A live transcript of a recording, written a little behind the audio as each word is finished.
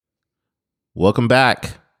Welcome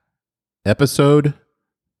back. Episode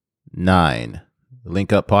 9.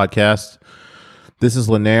 Link Up Podcast. This is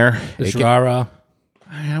Lanier. This is Rara.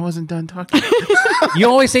 I wasn't done talking. You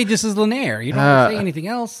always say this is Lanier. You don't say anything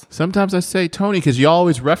else. Sometimes I say Tony because you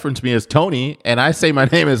always reference me as Tony, and I say my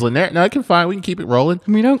name is Lanier. No, I can fine. We can keep it rolling.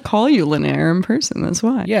 We don't call you Lanier in person. That's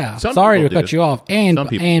why. Yeah. Some Sorry to people cut do. you off.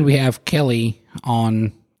 And we have Kelly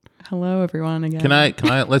on. Hello, everyone. Again. Can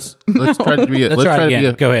I? Let's try to be. Let's try it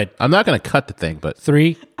again. Go ahead. I'm not going to cut the thing, but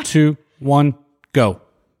 3, 2, 1, go.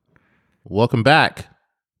 welcome back.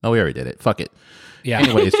 Oh, we already did it. Fuck it. Yeah.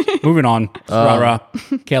 Anyways, Moving on. Rara.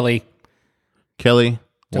 Kelly. Kelly,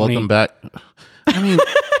 Tony. welcome back. I mean,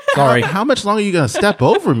 Sorry. how much longer are you going to step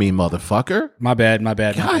over me, motherfucker? My bad. My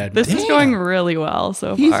bad. God My bad. This is Damn. going really well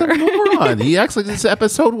so He's far. a moron. He acts like this is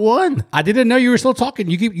episode 1. I didn't know you were still talking.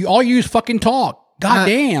 You all use fucking talk. God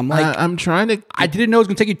damn. Like I'm trying to. I didn't know it was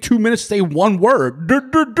gonna take you 2 minutes to say one word.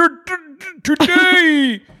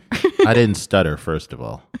 Today. I didn't stutter, first of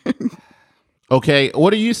all. Okay,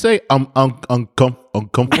 what do you say?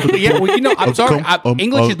 Uncomfortable. Yeah, well, you know, I'm sorry.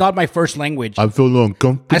 English is not. not my first language. I feel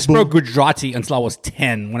uncomfortable. I spoke Gujarati until I was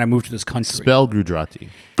 10 when I moved to this country. Spell Gujarati.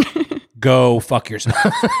 Go fuck yourself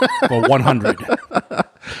for 100.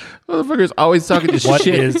 Motherfucker's always talking this What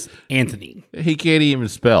shit. is Anthony? He can't even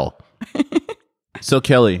spell. So,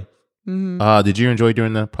 Kelly, did you enjoy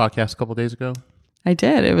doing the podcast a couple days ago? I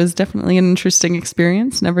did. It was definitely an interesting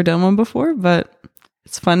experience. Never done one before, but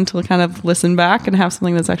it's fun to kind of listen back and have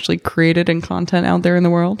something that's actually created and content out there in the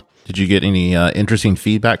world. Did you get any interesting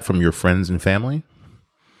feedback from your friends and family?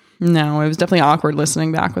 No, it was definitely awkward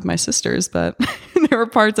listening back with my sisters, but there were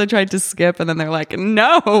parts I tried to skip, and then they're like,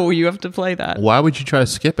 no, you have to play that. Why would you try to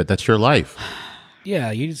skip it? That's your life.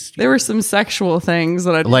 Yeah, you just. There were some sexual things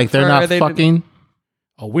that I Like they're not fucking.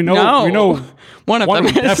 Oh, we know. No. We know. One of One them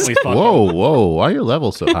of them is. definitely fucking. Whoa. Why are your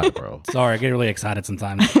levels so high, bro? Sorry, I get really excited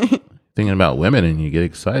sometimes. Thinking about women and you get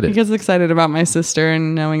excited. He gets excited about my sister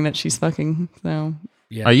and knowing that she's fucking. So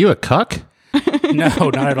Yeah. Are you a cuck? No,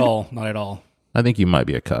 not at all. Not at all. I think you might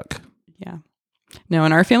be a cuck. yeah, no.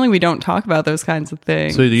 In our family, we don't talk about those kinds of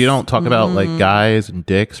things. So you don't talk about like guys and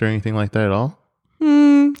dicks or anything like that at all?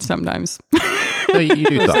 Sometimes. No, you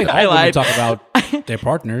do talk. All women lied. talk about their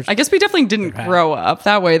partners. I guess we definitely didn't grow up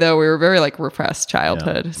that way, though. We were very like repressed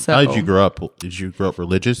childhood. Yeah. So How did you grow up? Did you grow up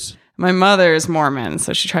religious? my mother is Mormon,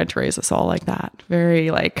 so she tried to raise us all like that. Very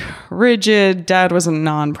like rigid. Dad was a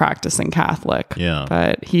non-practicing Catholic. Yeah.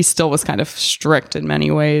 But he still was kind of strict in many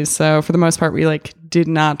ways. So for the most part, we like did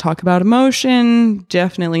not talk about emotion.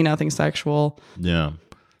 Definitely nothing sexual. Yeah.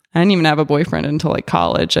 I didn't even have a boyfriend until like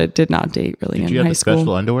college. I did not date really Did in you have high the school.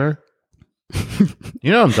 special underwear?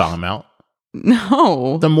 You know what I'm talking about.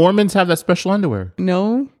 No. The Mormons have that special underwear.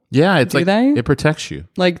 No. Yeah, it's Do like they? it protects you.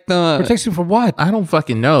 Like the Protection for what? I don't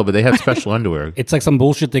fucking know, but they have special underwear. It's like some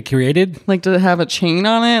bullshit they created. like to have a chain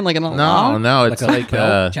on it, like an alarm. No, it's like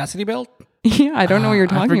belt? Chastity belt. Yeah, I don't know what you're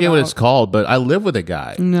talking I forget about. what it's called, but I live with a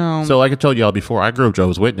guy. No. So like I told y'all before, I grew up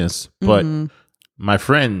Jehovah's Witness, but my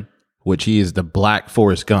friend, which he is the Black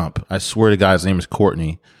Forrest Gump, I swear to God, his name is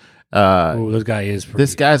Courtney. Oh, this guy is.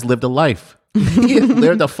 This guy's lived a life. He has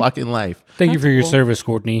lived a fucking life. Thank you for your service,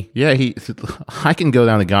 Courtney. Yeah, I can go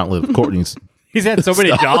down the gauntlet of Courtney's. He's had so many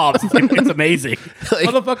jobs. It's amazing. Like,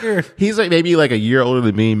 Motherfucker He's like maybe like a year older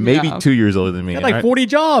than me, maybe Yeah. 2 years older than me. had like right? 40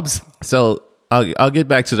 jobs. So I'll get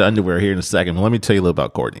back to the underwear here in a second. But let me tell you a little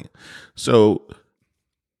about Courtney. So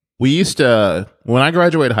we used to, when I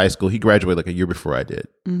graduated high school, he graduated like a year before I did.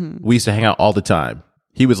 We used to hang out all the time.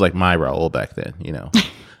 He was like my Raul back then, you know.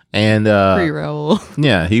 And Pre-roll.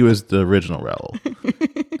 yeah, he was the original Raul.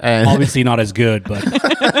 And Obviously not as good, but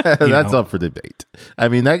that's up for debate. I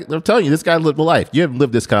mean, I'm telling you, this guy lived a life. You haven't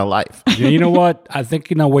lived this kind of life. you know what? I think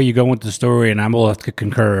you know where you're going with the story, and I'm will have to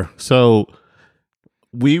concur. So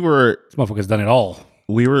we were This motherfucker's done it all.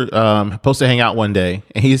 supposed to hang out one day,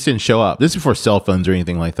 and he just didn't show up. This is before cell phones or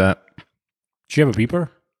anything like that. Did you have a beeper?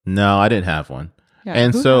 No, I didn't have one. Yeah,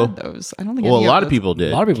 And who so- had those. I don't think Well, a any lot of those- people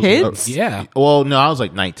did. A lot of people. Kids? Yeah. Well, no, I was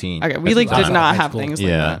like 19. Okay, we like That's did not not high have school. things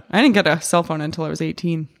Yeah. like that. I didn't get a cell phone until I was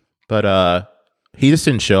 18. But he just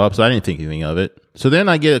didn't show up, so I didn't think anything of it. So then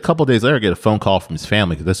I get a couple days later, I get a phone call from his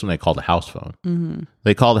family because that's when they call the house phone.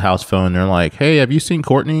 They call the house phone. And they're like, "Hey, have you seen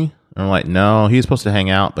Courtney?" And I'm like, "No, he was supposed to hang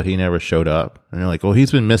out, but he never showed up." And they're like, "Well,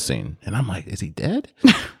 he's been missing." And I'm like, "Is he dead?"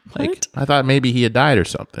 Like I thought maybe he had died or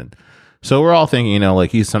something. So we're all thinking, you know,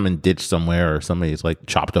 like he's someone ditched somewhere or somebody's like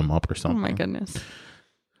chopped him up or Oh something. my goodness.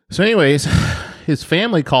 So anyways, his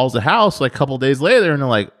family calls the house like a couple days later and they're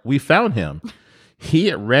like, "We found him. he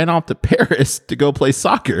had ran off to Paris to go play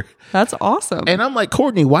soccer. That's awesome. And I'm like,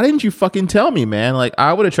 Courtney, why didn't you fucking tell me, man? Like,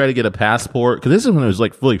 I would have tried to get a passport because this is when it was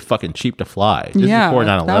like really fucking cheap to fly. This is before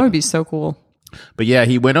 9/11. That would be so cool. But yeah,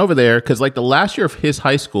 he went over there because like the last year of his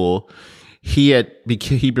high school, he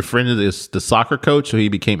befriended the soccer coach, so he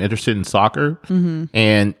became interested in soccer,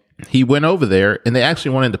 and he went over there, and they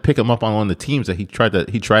actually wanted to pick him up on one of the teams that he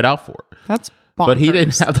tried out for. That's bonkers. But he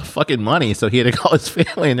didn't have the fucking money, so he had to call his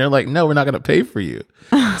family, and they're like, "No, we're not going to pay for you."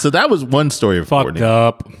 So that was one story of Fucked Courtney.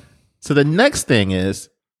 up. So the next thing is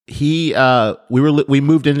we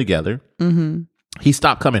moved in together. He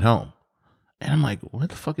stopped coming home, and I'm like, "What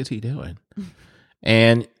the fuck is he doing?"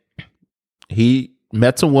 And he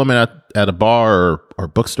met some woman at a bar or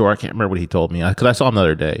bookstore. I can't remember what he told me because I saw him the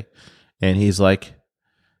other day, and he's like,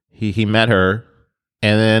 he met her,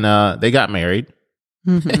 and then they got married,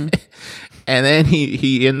 and then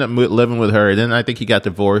he ended up living with her. And then I think he got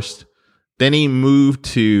divorced. Then he moved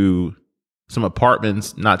to some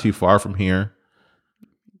apartments not too far from here.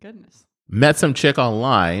 Goodness. Met some chick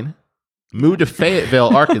online, moved to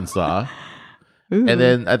Fayetteville, Arkansas. Ooh. And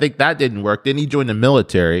then I think that didn't work. Then he joined the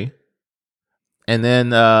military. And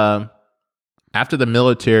then after the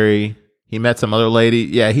military, he met some other lady.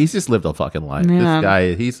 Yeah, he's just lived a fucking life. Man.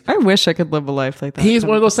 This guy, I wish I could live a life like that. he's Kind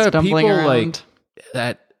one of those type of stumbling people around. like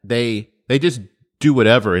that they just do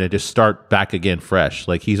whatever and they just start back again fresh.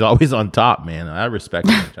 Like he's always on top, man. I respect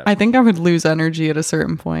him. I think I would lose energy at a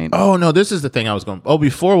certain point. Oh no, this is the thing I was going. Oh,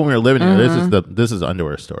 before when we were living here, this is the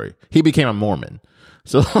underwear story. He became a Mormon.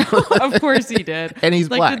 So Of course he did. And he's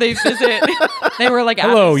like, black. Did they visit? They were like,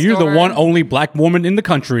 Hello, at the you're the store. one only black woman in the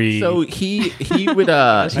country. so he would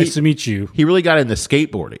nice to meet you. he really got into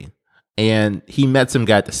skateboarding, and he met some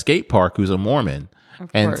guy at the skate park who's a Mormon,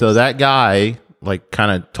 and so course. that guy like kind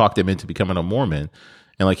of talked him into becoming a Mormon,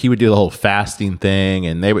 and like he would do the whole fasting thing,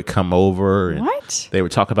 and they would come over and What? they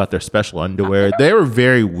would talk about their special underwear. They were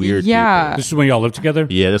very weird. Yeah. This is when y'all lived together?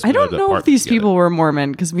 people. Yeah. This I was don't the know if apartment these together. people were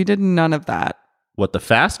Mormon because we did none of that. What, the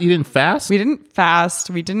fast? You didn't fast? We didn't fast.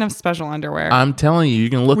 We didn't have special underwear. I'm telling you, you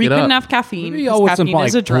can look we it couldn't up. have caffeine. Maybe 'cause y'all with some caffeine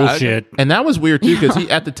is a like drug. bullshit. And that was weird too because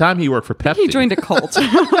at the time he worked for Pepsi. He joined a cult.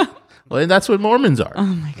 Well, and that's what Mormons are. Oh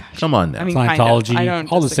my gosh. Come on now. I mean, Scientology, kind of. I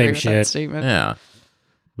don't all the disagree same with that shit. statement. Yeah.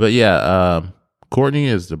 But yeah, Courtney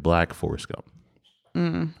is the black Forrest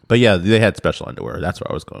Gump. But yeah, they had special underwear. That's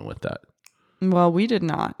where I was going with that. Well, we did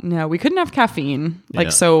not. No, we couldn't have caffeine. Like,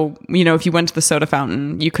 Yeah. so, if you went to the soda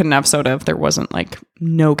fountain, you couldn't have soda if there wasn't like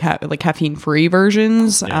no caffeine free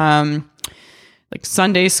versions. Like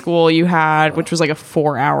Sunday school you had, which was like a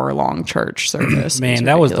 4-hour long church service. It Man,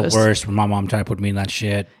 that was the ridiculous. worst when my mom tried to put me in that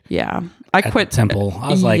shit Yeah. I at quit the temple. I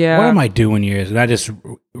was like, Yeah. what am I doing here? And I just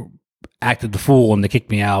acted the fool and they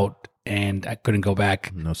kicked me out and I couldn't go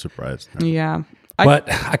back. No surprise. Yeah.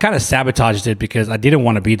 But I kind of sabotaged it because I didn't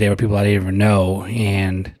want to be there with people I didn't even know.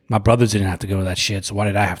 And my brothers didn't have to go to that shit. So why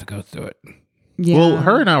did I have to go through it? Yeah. Well,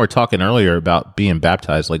 her and I were talking earlier about being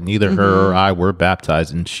baptized. Like neither her or I were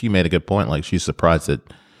baptized, and she made a good point. Like she's surprised that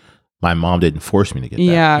my mom didn't force me to get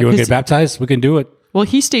baptized. Yeah. You want to 'cause- get baptized? We can do it. Well,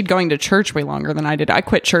 he stayed going to church way longer than I did. I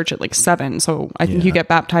quit church at like 7. So I think Yeah. you get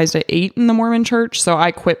baptized at 8 in the Mormon church. So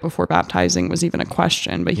I quit before baptizing was even a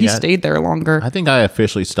question, but he Yeah. stayed there longer. I think I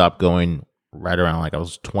officially stopped going right around like I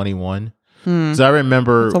was 21. So I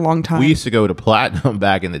remember That's a long time. we used to go to Platinum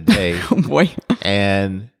back in the day, Oh boy.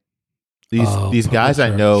 and these Oh, guys I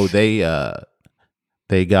public know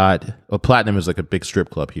they got Platinum is like a big strip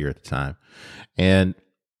club here at the time, and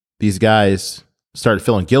these guys started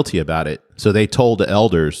feeling guilty about it, so they told the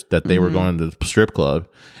elders that they were going to the strip club,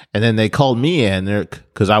 and then they called me in there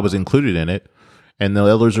because I was included in it, and the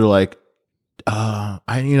elders are like,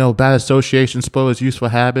 bad association spoils useful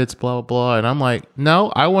habits, blah blah blah, and I'm like,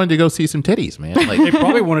 no, I wanted to go see some titties, man. They Like,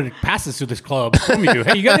 probably wanted passes to this club. Told me to.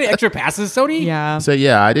 Hey, you got any extra passes, Sony? Yeah. so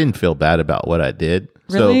yeah, I didn't feel bad about what I did.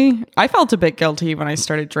 Really? I felt a bit guilty when I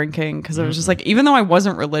started drinking because it was just like, even though I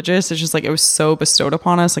wasn't religious, it's just like it was so bestowed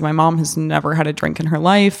upon us. Like my mom has never had a drink in her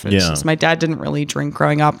life. It's Yeah. just my dad didn't really drink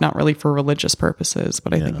growing up, not really for religious purposes,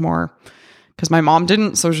 but I think more because my mom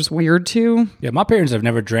didn't. So it was just weird too. Yeah, my parents have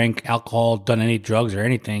never drank alcohol, done any drugs or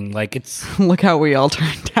anything. Like it's Look how we all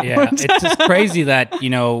turned out. yeah, it's just crazy that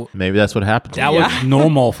So maybe that's what happened. that was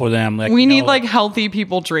normal for them. Like We you need know, like healthy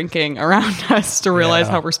people drinking around us to realize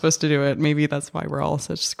Yeah. how we're supposed to do it. Maybe that's why we're all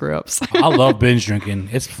such screw ups. I love binge drinking.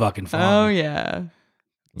 It's fucking fun. Oh yeah.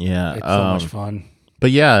 Yeah, It's so much fun.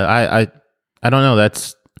 but yeah, I don't know.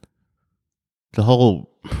 That's the whole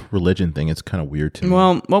religion thing. It's kind of weird to me.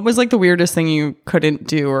 Well, what was like the weirdest thing you couldn't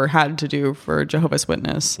do or had to do for Jehovah's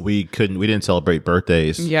Witness? We didn't celebrate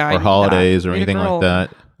birthdays Yeah, I or knew holidays that. or Way to anything girl. like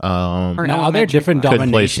that. Or Now, are there elementary different class?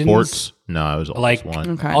 Couldn't play dominations? sports. No, I was always Like, one.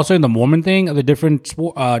 Okay. also in the Mormon thing, are there different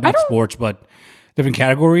not sports, but different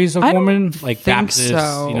categories of I don't Mormon? Like think Baptist,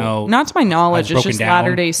 so. you know. Not to my knowledge. has It's just broken down.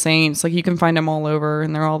 Latter Day Saints. Like you can find them all over,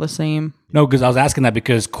 and they're all the same. No, because I was asking that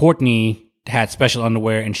because Courtney had special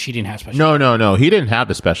underwear and she didn't have special. No. He didn't have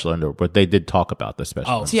the special underwear, but they did talk about the special.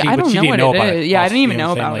 Oh, underwear. See, see, I but don't she know didn't what know it about is. it. Yeah, I Also, didn't even you know know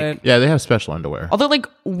what I'm about saying? it. Like, Yeah, they have special underwear. Although, like,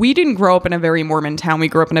 we didn't grow up in a very Mormon town. We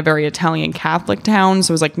grew up in a very Italian Catholic town.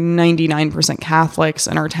 So it was like 99% Catholics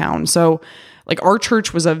in our town. So, like, our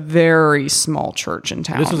church was a very small church in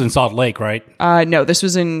town. This was in Salt Lake, right? No, this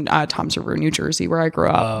was in Toms River, New Jersey, where I grew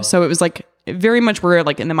Oh. up. So it was like very much we're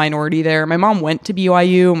like in the minority there. My mom went to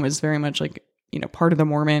BYU and was very much like, you know, part of the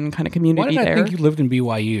Mormon kind of Why community did I there. think you lived in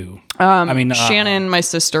BYU? I mean, Shannon, my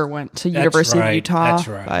sister, went to that's University right, of Utah. That's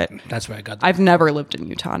right. But That's right. I got that. I've never lived in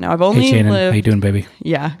Utah. No, I've only Hey, Shannon, lived. how you doing, baby?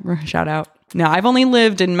 Yeah, shout out. No, I've only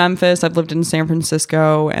lived in Memphis. I've lived in San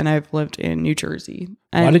Francisco, and I've lived in New Jersey.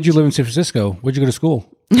 And Why did you live in San Francisco? Where'd you go to school?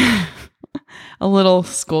 a little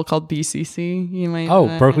school called BCC. You might. Oh,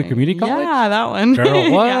 Berkeley Community College? Yeah, that one.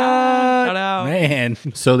 Girl, what? Yeah, shout out. Man.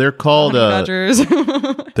 So they're called Dodgers.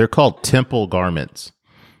 they're called temple garments,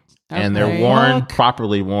 and they're Okay. worn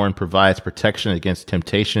properly worn provides protection against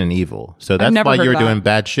temptation and evil. So that's never why heard you were that. doing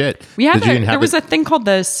bad shit. We had 'Cause you didn't there have was a thing called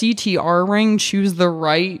the CTR ring, choose the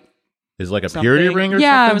right. is like a purity something. ring or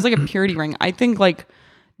yeah, something. it was like a purity ring. I think like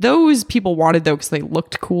those people wanted though because they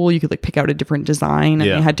looked cool. You could like pick out a different design and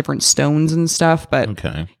Yeah. they had different stones and stuff. But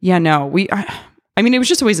Okay. yeah, no, I mean, it was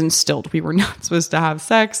just always instilled. We were not supposed to have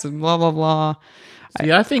sex and blah blah blah.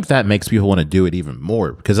 See, I think that makes people want to do it even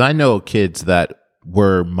more because I know kids that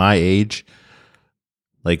were my age.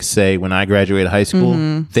 Like, say, when I graduated high school,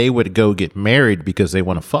 Mm-hmm. they would go get married because they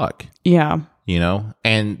want to fuck, Yeah, you know?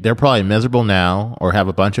 And they're probably miserable now or have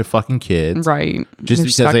a bunch of fucking kids right. just They're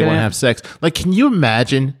because stuck they in want to it. have sex. Like, can you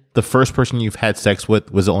imagine the first person you've had sex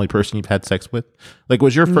with was the only person you've had sex with? Like,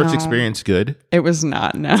 was your first No. experience good? It was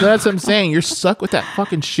not. No. So that's what I'm saying. You're stuck with that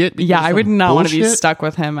fucking shit. because Yeah, I of would not want to be bullshit? stuck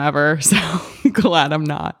with him ever. So glad I'm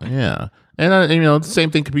not. Yeah. And, you know, the same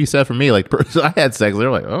thing could be said for me. Like, I had sex. They're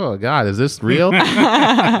like, oh, God, is this real?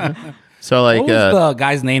 So, like, What was the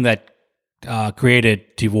guy's name that created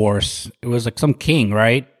divorce? It was like some king,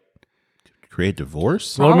 right? create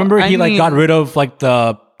divorce? Well, remember I he like mean- got rid of like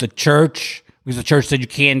the church because the church said you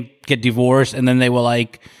can't get divorced, and then they were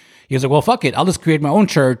like, he was like, well, fuck it, I'll just create my own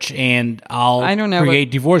church and I don't know,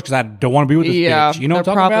 create divorce because I don't want to be with this Yeah, bitch. You know what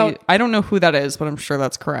I'm they're talking about? I don't know who that is, but I'm sure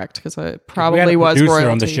that's correct because it We had probably a was producer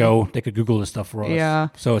royalty on the show. They could Google this stuff for us. Yeah.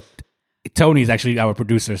 So Tony's actually our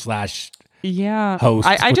producer slash. Yeah, Hosts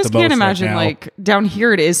I with just the can't most right imagine now. like down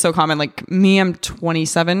here it is so common. Like me, I'm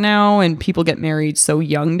 27 now, and people get married so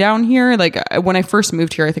young down here. Like when I first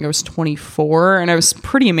moved here, I think I was 24, and I was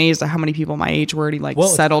pretty amazed at how many people my age were already like Well,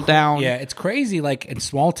 it's settled down. Yeah, it's crazy. Like in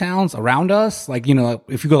small towns around us, like, you know, like,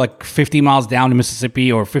 if you go like 50 miles down to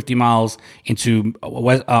Mississippi or 50 miles into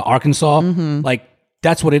Arkansas, Mm-hmm. like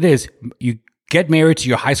that's what it is. You get married to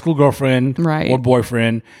your high school girlfriend Right. or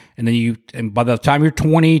boyfriend, and then and by the time you're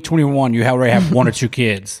 20, 21, you already have one or two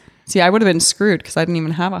kids. See, I would have been screwed because I didn't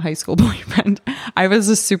even have a high school boyfriend. I was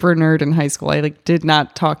a super nerd in high school. I like did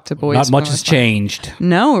not talk to boys. Not when much I has was changed.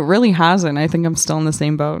 No, it really hasn't. I think I'm still in the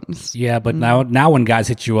same boat. Yeah, but now when guys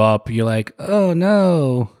hit you up, you're like, oh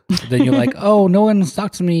no. Then you're like, oh, no one's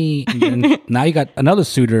talked to me. And then now you got another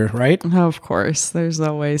suitor, right? Of course, there's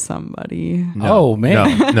always somebody. Oh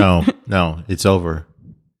man. No. It's over.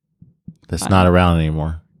 That's not around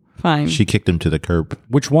anymore. Fine. She kicked him to the curb.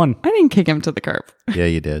 Which one? I didn't kick him to the curb. Yeah,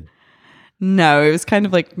 you did. No, it was kind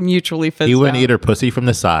of like mutually fizzed He wouldn't out. eat her pussy from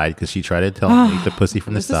the side because she tried to tell him to eat the pussy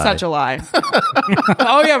from the This is side. such a lie.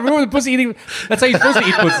 Oh yeah, remember the pussy eating? That's how you're supposed to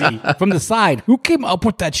eat pussy, from the side. Who came up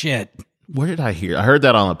with that shit? Where did I hear? I heard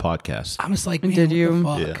that on a podcast. I'm just like, man, Did what you? the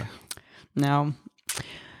fuck? Yeah. No.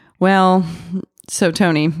 Well, so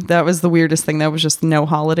Tony, that was the weirdest thing. That was just no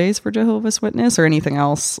holidays for Jehovah's Witness or anything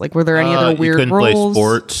else. Like, were there any other You weird couldn't rules? play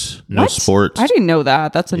sports. No What? sports. I didn't know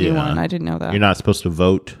that. That's a new Yeah. one. I didn't know that. You're not supposed to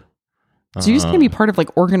vote. So you just can't be part of like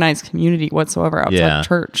organized community whatsoever outside Yeah.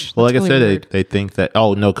 church. Well, That's like I really said, weird. they think that,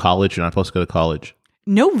 oh, no college. You're not supposed to go to college.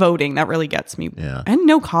 No voting. That really gets me. Yeah. And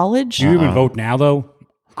no college. Do you even vote now though?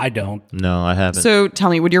 I don't. No, I haven't. So tell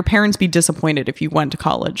me, would your parents be disappointed if you went to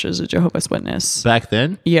college as a Jehovah's Witness? Back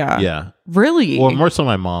then? Yeah. Yeah. Really? Or more so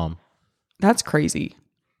my mom. That's crazy.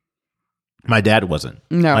 My dad wasn't.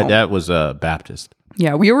 No. My dad was a Baptist.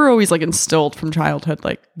 Yeah, we were always like instilled from childhood,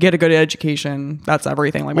 like get a good education. That's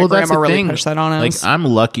everything. Like my That's grandma the really thing. pushed that on Like, us. I'm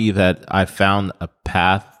lucky that I found a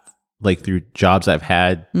path, like through jobs I've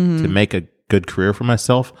had, Mm-hmm. to make a good career for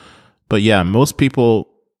myself. But yeah, most people,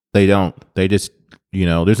 they don't. They just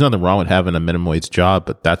there's nothing wrong with having a minimum wage job,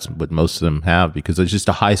 but that's what most of them have because it's just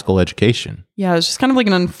a high school education. Yeah, it's just kind of like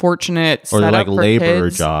an unfortunate Or setup like for laborer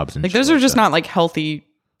kids. jobs. And Like shit those are just that. not like healthy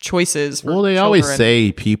choices. For Well, they always children,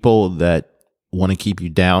 say people that want to keep you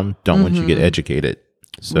down don't want you to get educated.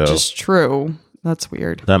 So which is true. That's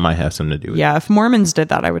weird. that might have something to do with it. Yeah, if Mormons did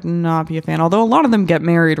that, I would not be a fan. Although a lot of them get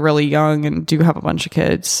married really young and do have a bunch of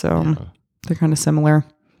kids, so they're kind of similar.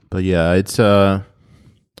 But yeah, it's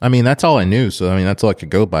I mean, that's all I knew. So I mean, that's all I could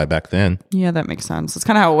go by back then. Yeah, that makes sense. That's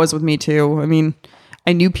kind of how it was with me too. I mean,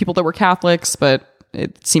 I knew people that were Catholics, but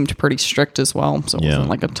it seemed pretty strict as well. So it wasn't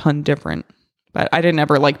like a ton different. But I didn't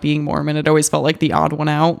ever like being Mormon. It always felt like the odd one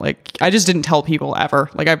out. Like I just didn't tell people ever.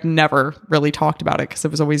 Like I've never really talked about it because it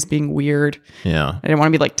was always being weird. Yeah. I didn't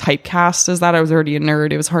want to be like typecast as that. I was already a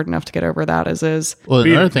nerd. It was hard enough to get over that as is. Well,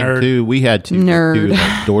 Be a another thing nerd. too, we had to Nerd. do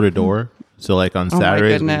like door to door. So like on my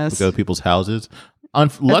Saturdays, we goodness. go to people's houses.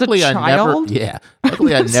 Luckily, I never. child? Yeah.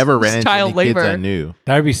 Luckily, I never ran into Child any kids I labor. knew.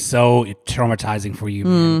 That would be so traumatizing for you,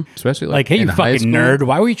 man. Especially Like, hey, in you high fucking school. nerd.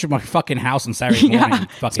 Why were you at my fucking house on Saturday morning? Yeah. You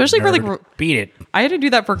fucking Especially for, nerd? like, beat it. I had to do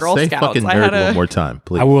that for Girl Say Scouts. fucking I nerd had one more time,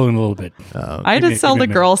 please. I will in a little bit. I had Give to me- sell give the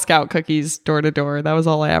me a Girl Scout cookies door to door. That was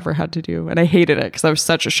all I ever had to do. And I hated it because I was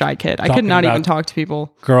such a shy kid. I could Talking not even about- talk to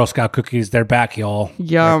people. Girl Scout cookies, they're back, y'all.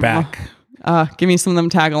 Yum. They're back. Give me some of them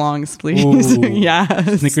tag-alongs, please. Ooh. Yes.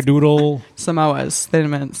 Snickerdoodle. Samoas, Thin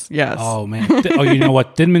Mints. Yes. Oh, man. Oh, you know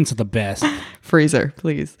what? Thin Mints are the best. Freezer,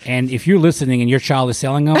 please. And if you're listening and your child is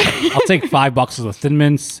selling them, I'll take 5 boxes of Thin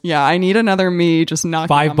Mints, Yeah, I need another me just knocking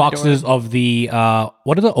 5 on my boxes door. of the,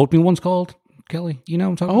 what are the oatmeal ones called? Kelly, you know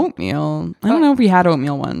what I'm talking about? Oatmeal. I don't know if we had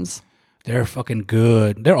oatmeal ones. They're fucking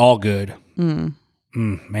good. They're all good.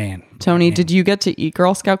 Man. Tony, did you get to eat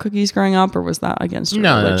Girl Scout cookies growing up, or was that against your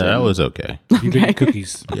No, religion? that was okay. You can eat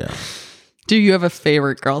cookies. Yeah. Do you have a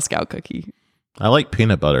favorite Girl Scout cookie? I like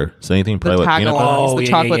peanut butter. So anything The probably with peanut butter. tagalongs, Oh, the yeah,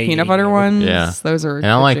 chocolate yeah, peanut yeah, butter yeah. ones. Yeah. Those are. And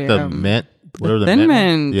I like the jam. mint. Whatever the Thin mint.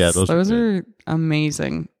 Mints. Yeah, those are good. are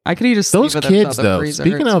amazing. I could eat a sleeve Those of kids, them though, freezer.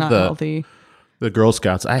 speaking It's of not the- healthy. The Girl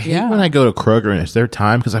Scouts. I hate Yeah. when I go to Kroger and it's their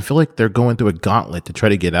time because I feel like they're going through a gauntlet to try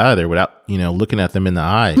to get out of there without, looking at them in the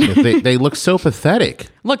eye. 'Cause they look so pathetic.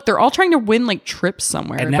 Look, they're all trying to win like trips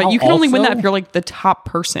somewhere, And but now you can only win that also- if you're like the top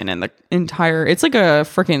person in the entire. It's like a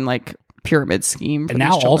freaking like pyramid scheme. For And these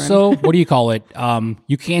now children. also, what do you call it?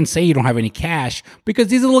 You can't say you don't have any cash because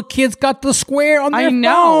these little kids got the square on their I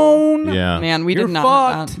know. phone. Yeah. man, we You're did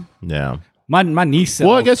not have fucked. that. Yeah. My niece sells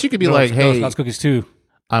Well, I guess you could be like, Girl hey- Scouts cookies too.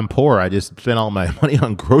 I'm poor. I just spent all my money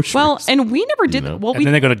on groceries. Well, and we never did. Well, And we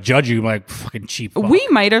then they're gonna judge you like fucking cheap. fuck. we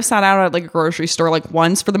might have sat out at like a grocery store like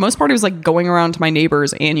once. For the most part, it was like going around to my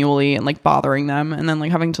neighbors annually and like bothering them, and then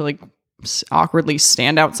like having to like awkwardly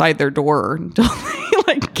stand outside their door until they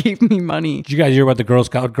like gave me money. Did you guys hear about the Girl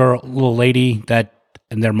Scout little lady that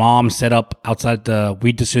and their mom set up outside the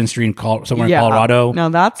weed dispensary in somewhere Yeah. in Colorado? No,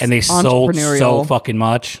 that's and they sold so entrepreneurial. fucking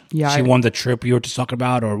much. Yeah, she I- won the trip you were just talking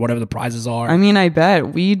about, or whatever the prizes are. I mean, I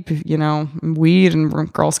bet weed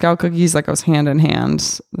and Girl Scout cookies that goes hand in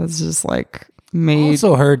hand. That's just like I made.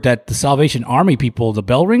 also heard that the Salvation Army people, the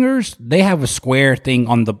bell ringers, they have a square thing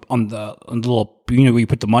on the little where you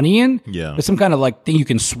put the money in. Yeah. It's some kind of like thing you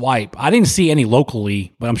can swipe. I didn't see any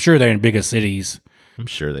locally, but I'm sure they're in bigger cities. I'm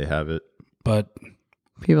sure they have it. But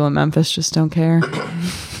People in Memphis just don't care.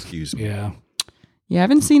 Excuse me. yeah. Yeah, I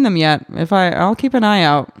haven't seen them yet. I'll keep an eye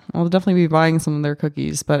out. I'll definitely be buying some of their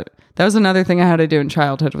cookies. But that was another thing I had to do in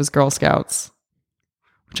childhood was Girl Scouts,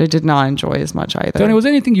 which I did not enjoy as much either. Tony, was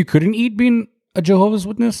there anything you couldn't eat being a Jehovah's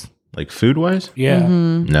Witness? Like food wise? Yeah.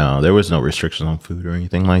 Mm-hmm. No, there was no restrictions on food or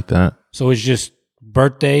anything like that. So it's just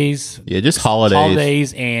birthdays, Yeah, just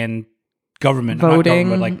holidays. and government, voting,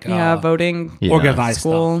 not government, like voting. Yeah. organized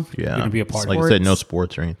School. stuff. Yeah. You're gonna be a part Like of. I said, no Sports.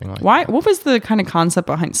 sports or anything like Why? What was the kind of concept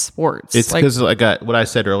behind sports? It's like, because I got what I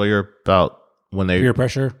said earlier about when they Peer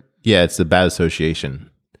pressure. Yeah, it's the bad association.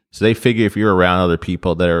 So they figure if you're around other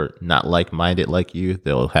people that are not like-minded like you,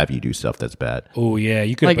 they'll have you do stuff that's bad. Oh yeah,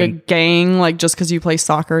 you could like have a been. gang. Like just because you play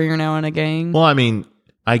soccer, you're now in a gang. Well, I mean,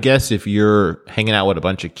 I guess if you're hanging out with a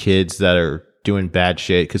bunch of kids that are doing bad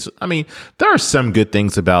shit, because I mean, there are some good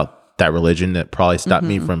things about that religion that probably stopped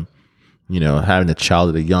me from, having a child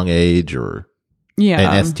at a young age or Yeah,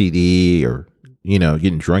 an STD or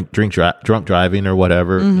getting drunk driving or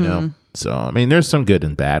whatever. So I mean, there's some good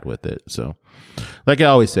and bad with it. So, like I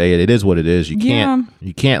always say, it is what it is. You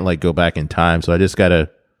can't like go back in time. So I just gotta,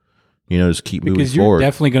 just keep moving Because you're forward.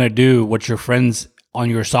 definitely gonna do what your friends on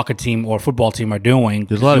your soccer team or football team are doing.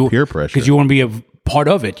 There's a lot of peer pressure. because you want to be a part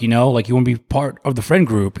of it. Like you want to be part of the friend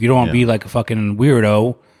group. You don't want to be like a fucking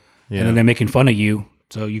weirdo, and then they're making fun of you.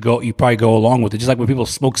 So you probably go along with it. Just like when people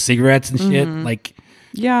smoke cigarettes and shit. Like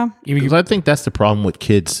Yeah. Because I think that's the problem with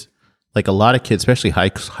kids. Like a lot of kids, especially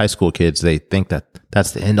high school kids, they think that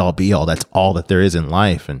that's the end all be all. That's all that there is in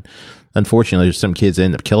life. And unfortunately, there's some kids that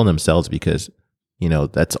end up killing themselves because,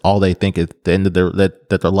 that's all they think at the end of that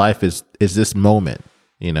their life is this moment,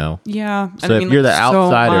 Yeah. So if you're the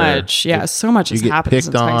outsider, so much you has get happened picked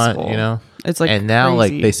since high on, school. It's like and now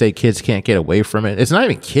crazy. like they say kids can't get away from it. It's not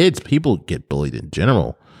even kids. People get bullied in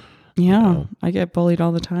general. Yeah. I get bullied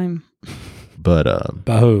all the time. But,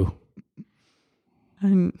 By who?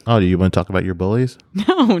 do you want to talk about your bullies?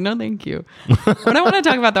 No, thank you. What I want to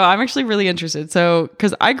talk about though, I'm actually really interested. So,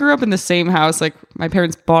 because I grew up in the same house, like my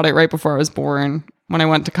parents bought it right before I was born. When I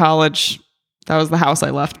went to college, that was the house I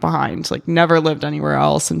left behind. Like, never lived anywhere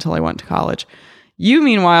else until I went to college. You,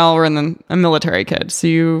 meanwhile, were a military kid, so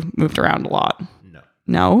you moved around a lot.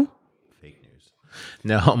 No? Fake news.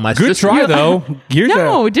 No, my Good sister. try though.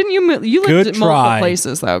 Didn't you? You lived at multiple try.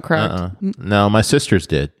 places though, correct? No, my sisters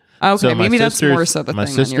did. Okay, So my maybe that's sisters- more so the my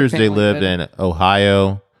thing. than your sisters, they family lived did. in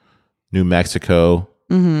Ohio, New Mexico,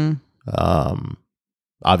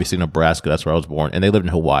 obviously Nebraska. That's where I was born, and they lived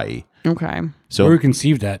in Hawaii. Okay. So Where we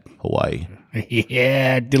conceived that? Hawaii.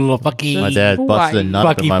 Yeah, did a little fucky. My dad busted a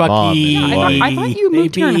nut to Fucky, my mom. fucky. in I Hawaii. thought you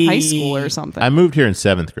moved here in high Baby. school or something. I moved here in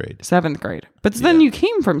 7th grade, 7th grade. But then you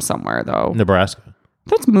came from somewhere though. Nebraska.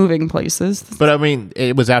 That's moving places. But I mean,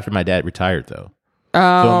 it was after my dad retired, though.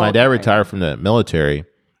 Oh, So when my dad retired from the military,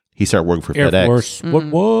 he started working for Air FedEx. Force.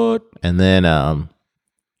 What? And then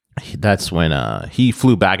that's when he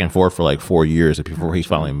flew back and forth for like 4 years before he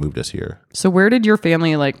finally moved us here. So where did your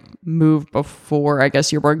family like move before I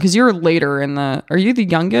guess you were born? Because you're later in the. Are you the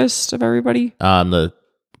youngest of everybody?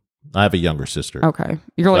 I have a younger sister. Okay,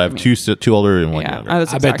 you're So like I have me. two older and one Yeah, younger.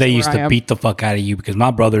 that's I bet exactly they used where I to am. beat the fuck out of you because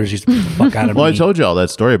my brothers used to beat the fuck out of Well, me. I told you all that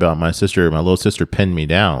story about my little sister pinned me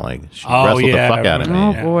down. Like, she Oh, wrestled yeah, the fuck out of me.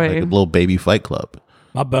 Oh Yeah. boy, Like a little baby fight club.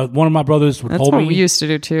 One of my brothers would that's hold what me. we used to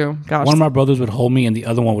do too. Gosh, One of my brothers would hold me, and the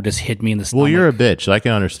other one would just hit me in the stomach. Well, you're a bitch. I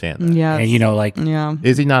can understand that. yeah, and yeah.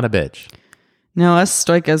 Is he not a bitch? No, us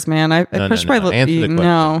stoikas, man. I No, pushed no, my no. Answer the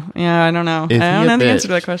no. Yeah, I don't know. Is I he don't a know the bitch? answer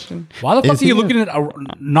to that question. Why the fuck Is are you he looking at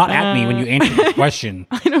not at me when you answer the question?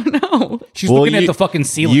 I don't know. She's looking at the fucking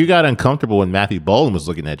ceiling. You got uncomfortable when Matthew Boland was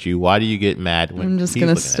looking at you. Why do you get mad when I'm just he's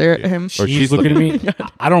gonna looking stare you? at him. Or She's looking at me.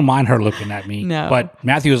 I don't mind her looking at me. No. But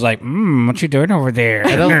Matthew was like, what you doing over there?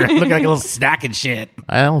 Looking like a little snack and shit.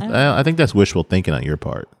 I think that's wishful thinking on your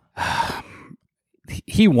part.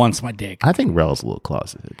 He wants my dick. I think Rel's a little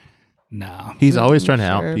closeted. No. He's always trying to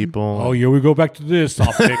out Sure. people. Oh, here we go back to this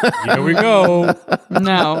topic. Here we go.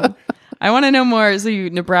 No. I want to know more. So you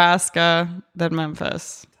Nebraska, then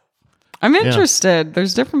Memphis. I'm interested.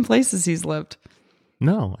 There's different places he's lived.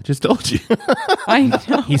 No, I just told you. I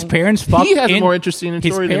know. His parents fucked He has a in. more interesting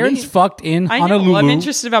His story than parents me. fucked in I know. Honolulu. Well, I'm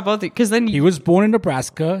interested about both because then He was born in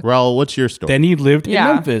Nebraska. Raul, what's your story? Then he lived Yeah.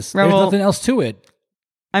 in Memphis. There's Raul- nothing else to it.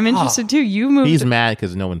 I'm interested too. You moved. He's mad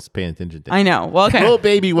because no one's paying attention to him. I know. Well, okay. Little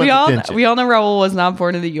baby wants attention. we all know Raul was not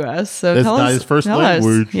born in the U.S. So That's tell not us. his first tell us.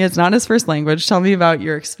 language. Yeah, it's not his first language. Tell me about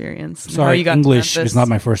your experience. and how Sorry, you got to English Memphis. is not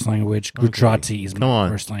my first language. Gujarati is Come my on.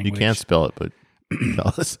 first language. You can't spell it, but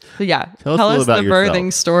tell us. So yeah, Tell us tell a little us the about yourself.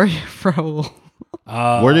 birthing story of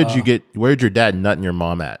Raul. Where did your dad nut and your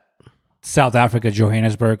mom at? South Africa,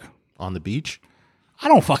 Johannesburg. On the beach? I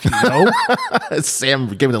don't fucking know. Sam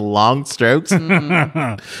giving the long strokes.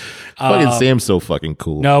 Fucking Sam's so fucking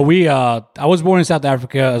cool. No, I was born in South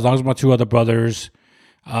Africa as long as my two other brothers.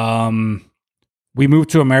 We moved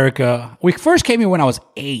to America. We first came here when I was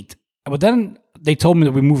 8, but then they told me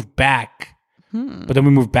that we moved back. But then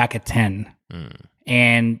we moved back at 10.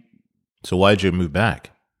 And So why'd you move back?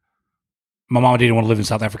 my mom didn't want to live in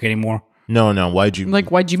South Africa anymore. No, why'd you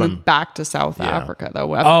Why'd you from- move back to South Africa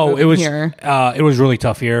though? after Oh, moving it was here. it was really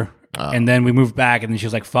tough here. And then we moved back, and then she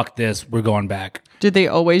was like, "Fuck this, we're going back." Did they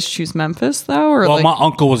always choose Memphis though, or Well, like? my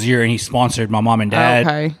uncle was here, and he sponsored my mom and dad.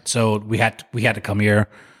 Okay. So we had to come here.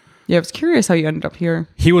 Yeah, I was curious how you ended up here.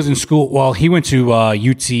 He was in school. Well, he went to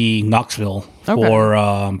UT Knoxville Okay.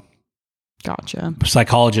 for Gotcha.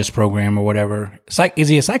 psychologist program or whatever. Is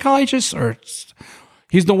he a psychologist or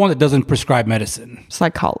he's the one that doesn't prescribe medicine?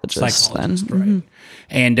 Psychologist then. Right?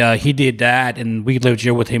 And he did that, and we lived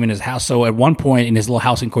here with him in his house. So at one point in his little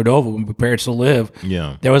house in Cordova, when we parents still live,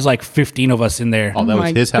 Yeah. there was like 15 of us in there. Oh, that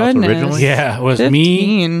was my his house goodness. originally? Yeah, it was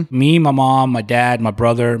 15. me, my mom, my dad, my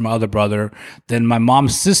brother, my other brother. Then my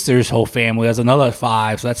mom's sister's whole family. That's another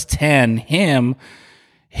 5, so that's 10. Him,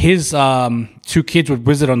 his 2 kids would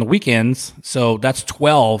visit on the weekends, so that's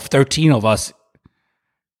 12, 13 of us.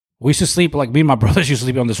 We used to sleep like me and my brothers used to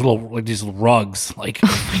sleep on this these little rugs, like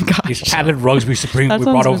these padded rugs we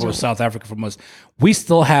brought over from South Africa from us. We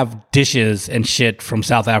still have dishes and shit from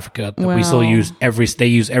South Africa that we still use every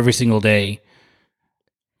single day.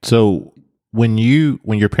 So when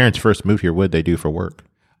your parents first moved here, what did they do for work?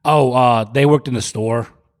 Oh, they worked in the store.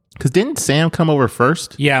 Because didn't Sam come over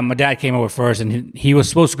first? Yeah, my dad came over first, and he was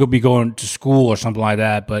supposed to be going to school or something like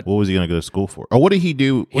that. But what was he going to go to school for? Or what did he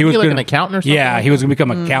do? Was he like an accountant or something? Yeah, he was going to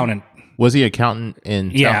become an accountant. Was he an accountant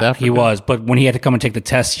in South Africa? He was. But when he had to come and take the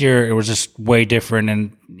test here, it was just way different.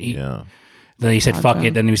 And then he said, fuck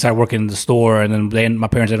it. Then we started working in the store. And then my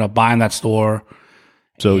parents ended up buying that store.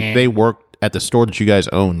 So they worked at the store that you guys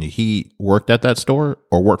owned. He worked at that store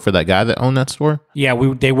or worked for that guy that owned that store? Yeah,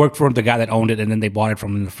 they worked for the guy that owned it, and then they bought it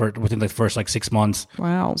from him within the first like 6 months.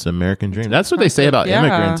 Wow. It's an American dream. That's what they say about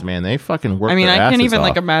immigrants, man. They fucking work. I mean, I can't even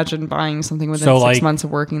like imagine buying something within 6 months of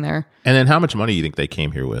working there. And then how much money do you think they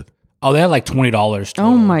came here with? Oh, they had like $20.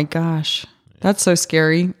 Oh my gosh. That's so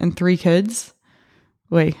scary. And 3 kids?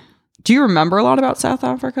 Wait. Do you remember a lot about South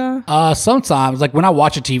Africa? Sometimes, like when I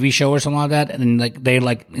watch a TV show or something like that, and like they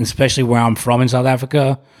like, especially where I'm from in South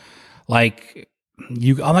Africa, like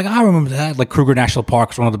I'm like, I remember that. Like Kruger National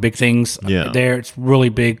Park is one of the big things. Yeah, there it's really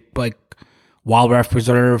big, like wildlife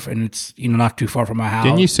preserve, and it's not too far from my house.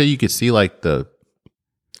 Didn't you say you could see like the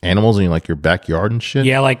animals in like your backyard and shit?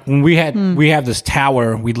 Yeah, like when we have this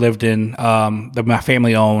tower we lived in that my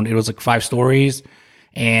family owned. It was like 5 stories.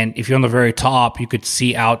 And if you're on the very top, you could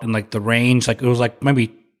see out in like the range. Like it was like maybe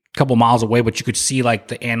a couple miles away, but you could see like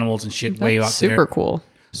the animals and shit way out there. Super cool.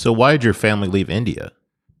 So why did your family leave India?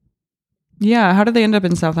 Yeah, how did they end up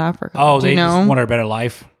in South Africa? Oh, they just wanted a better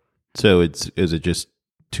life. So is it just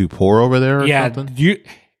too poor over there? Or something?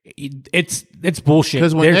 It's bullshit.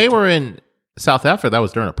 Because when they were in South Africa, that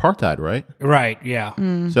was during apartheid, right? Right, yeah.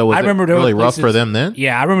 So was it really rough for them then?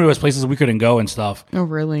 Yeah, I remember there was places we couldn't go and stuff. Oh,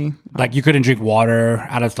 really? Like you couldn't drink water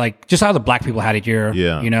out of like just how the black people had it here.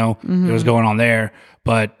 Yeah, it was going on there.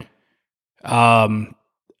 But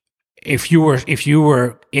if you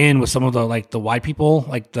were in with some of the like the white people,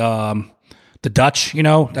 like the Dutch,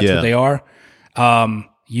 that's what they are.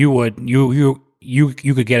 You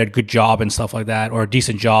could get a good job and stuff like that, or a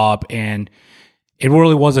decent job, and it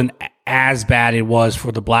really wasn't as bad it was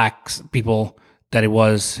for the black people that it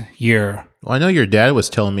was here. Well, I know your dad was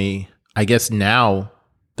telling me, I guess now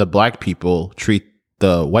the black people treat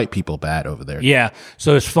the white people bad over there. Yeah.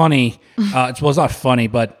 So it's funny. It's not funny,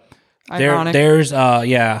 but there's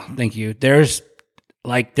thank you. There's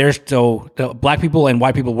the black people and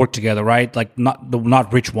white people work together, right? Like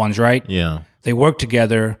not rich ones, right? Yeah. They work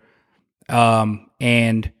together.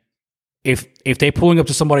 And if they're pulling up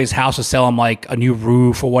to somebody's house to sell them like a new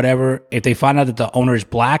roof or whatever, if they find out that the owner is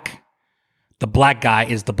black, the black guy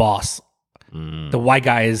is the boss. The white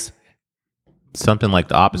guy is something like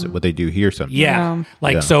the opposite. What they do here, something. Yeah,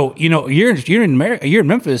 so you're in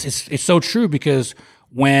Memphis. It's so true because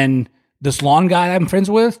when this lawn guy I'm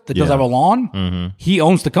friends with that does have a lawn, he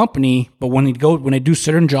owns the company, but when they do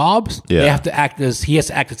certain jobs, he has to act as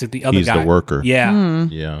the other He's guy. the worker. Yeah.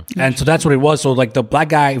 Yeah. And so that's what it was. So like the black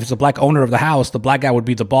guy, if it's the black owner of the house, the black guy would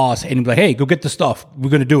be the boss and he'd be like, hey, go get the stuff.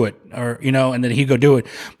 We're going to do it. Or, and then he'd go do it.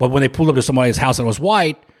 But when they pulled up to somebody's house that was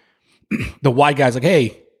white, the white guy's like,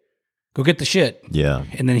 hey, go get the shit. Yeah.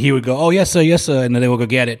 And then he would go, oh, yes, sir. And then they would go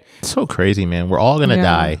get it. It's so crazy, man. We're all going to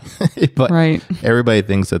die. But everybody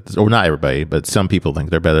thinks that, or not everybody, but some people think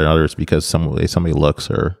they're better than others because somebody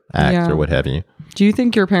looks or acts or what have you. Do you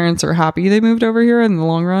think your parents are happy they moved over here in the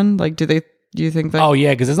long run? Like, do you think that? Oh,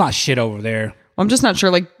 yeah, because there's not shit over there. I'm just not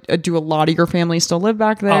sure. Like, do a lot of your family still live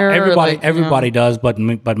back there? Everybody does, but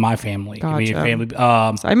my family. Gotcha. I mean,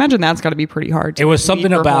 family. So I imagine that's got to be pretty hard. It was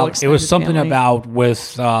something about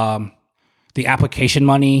with the application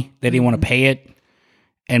money. They didn't want to pay it,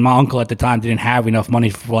 and my uncle at the time didn't have enough money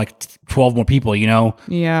for like 12 more people.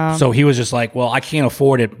 Yeah. So he was just like, well, I can't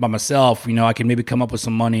afford it by myself. I can maybe come up with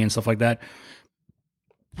some money and stuff like that.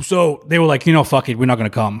 So they were like, fuck it, we're not going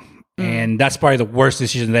to come. And that's probably the worst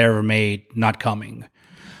decision they ever made, not coming.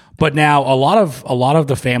 But now a lot of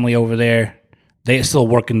the family over there, they still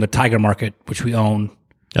work in the Tiger Market, which we own.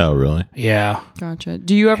 Oh, really? Yeah. Gotcha. Have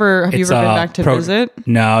you ever been back to visit?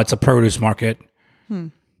 No, it's a produce market.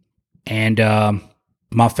 And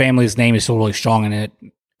my family's name is still really strong in it.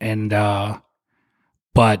 And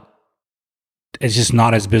but it's just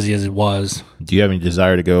not as busy as it was. Do you have any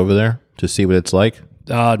desire to go over there to see what it's like?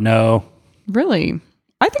 No. Really?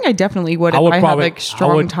 I think I definitely would if I had like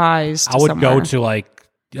strong ties to I would somewhere. go to like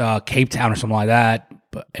Cape Town or something like that.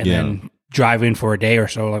 Then drive in for a day or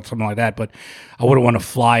so, like something like that. But I wouldn't want to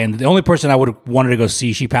fly. And the only person I would have wanted to go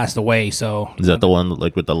see, she passed away. So Is that the one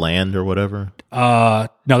like with the land or whatever? no,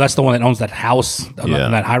 that's the one that owns that house,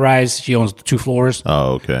 that high rise. She owns 2 floors.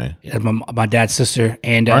 Oh, okay. My dad's sister,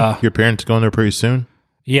 and Aren't your parents going there pretty soon?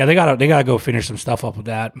 yeah, they gotta go finish some stuff up with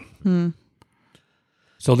that.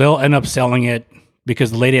 So they'll end up selling it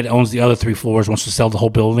because the lady that owns the other 3 floors wants to sell the whole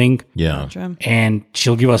building. Yeah. Gotcha. And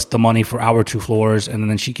she'll give us the money for our 2 floors, and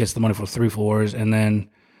then she gets the money for 3 floors, and then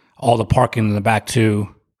all the parking in the back too.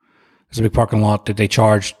 There's a big parking lot that they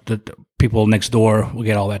charge the people next door. Will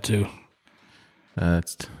get all that too.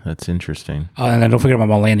 That's interesting. And then don't forget about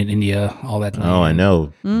my land in India. All that. Oh, I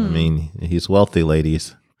know. I mean, he's wealthy,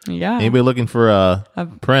 ladies. Yeah. Anybody looking for a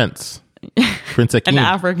prince? Prince Akeem. An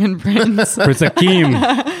African prince. Prince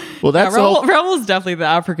Akeem. Well, that's the whole, Raul is definitely the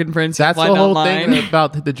African prince. that's the Find whole online. thing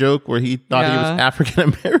about the joke where he thought he Yeah. was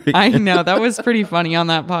African American. I know that was pretty funny on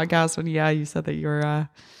that podcast when you said that you were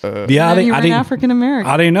Yeah, you were I an didn't. African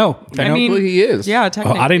American. I didn't know. I mean, he is. yeah, Oh,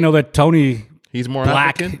 technically. I didn't know that Tony He's more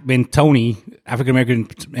black African. than Tony, African American,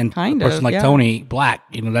 and Kind a person of, like yeah. Tony black.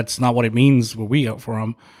 That's not what it means where we are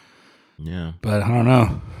from. Yeah. But I don't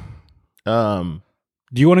know.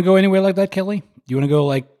 Do you want to go anywhere like that, Kelly? Do you want to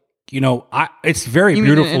go it's very You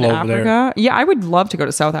mean beautiful in over there. Africa? Yeah, I would love to go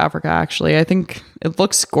to South Africa, actually. I think it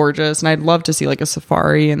looks gorgeous, and I'd love to see like a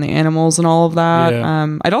safari and the animals and all of that.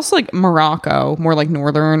 Yeah. I'd also like Morocco, more like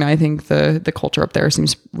northern. I think the culture up there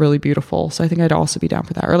seems really beautiful. So I think I'd also be down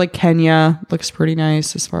for that. Or like Kenya looks pretty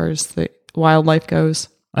nice as far as the wildlife goes.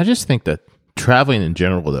 I just think that traveling in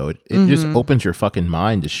general, though, it just opens your fucking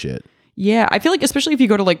mind to shit. Yeah, I feel like especially if you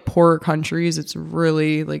go to like poorer countries, it's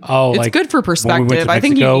really like Oh, it's like good for when we went perspective. to I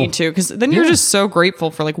think you Mexico. need to because then you're just so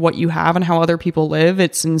grateful for like what you have and how other people live.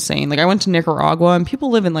 It's insane. Like I went to Nicaragua and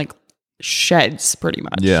people live in like sheds pretty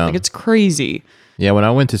much. Yeah. Like it's crazy. Yeah, when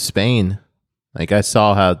I went to Spain, like I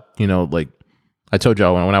saw how, like I told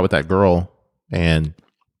y'all when I went out with that girl and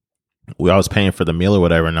I was paying for the meal or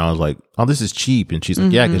whatever, and I was like, oh, this is cheap. And she's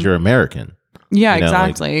like, yeah, because you're American. Yeah, You know, like-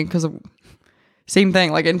 exactly. Because same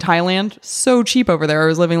thing. Like in Thailand, so cheap over there. I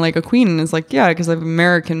was living like a queen, and it's like, yeah, because I have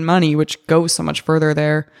American money, which goes so much further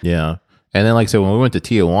there. Yeah. And then, like I said, when we went to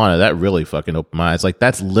Tijuana, that really fucking opened my eyes. Like,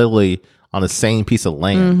 that's literally on the same piece of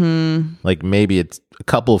land. Like, maybe it's a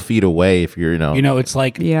couple of feet away if you're, It's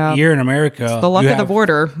like Yeah. you're in America. The luck you of the have-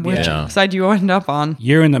 border, which Yeah. side you end up on.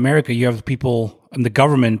 You're in America. You have people in the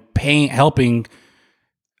government helping.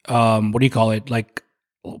 What do you call it? Like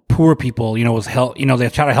poor people. With help. They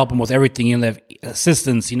try to help them with everything. They have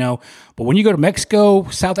assistance. But when you go to Mexico,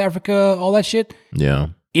 South Africa, all that shit, yeah.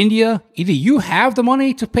 India, either you have the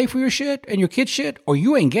money to pay for your shit and your kid's shit, or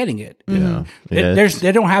you ain't getting it. Yeah. Yeah.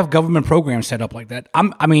 They don't have government programs set up like that.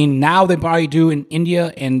 Now they probably do in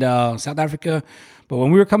India and South Africa, but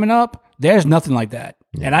when we were coming up, there's nothing like that.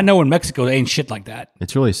 And I know in Mexico there ain't shit like that.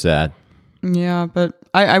 It's really sad. Yeah, but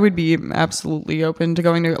I would be absolutely open to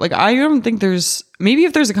going to, like, I don't think maybe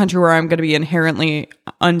if there's a country where I'm going to be inherently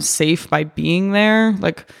unsafe by being there,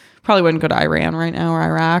 like, probably wouldn't go to Iran right now or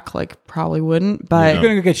Iraq, like, probably wouldn't, but You're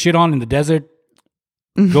gonna get shit on in the desert.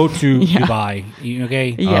 Go to Dubai,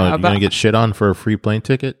 okay? yeah, You're but going to get shit on for a free plane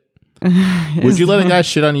ticket? Would you let a guy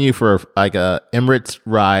shit on you for like a Emirates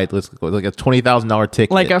ride, like a $20,000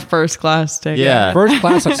 ticket? like a first class ticket. Yeah. First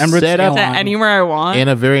class on Emirates Set up To Airlines. anywhere I want. in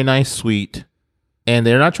a very nice suite, and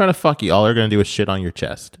they're not trying to fuck you. All they're going to do is shit on your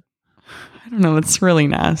chest. I don't know, it's really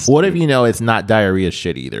nasty. What if it's not diarrhea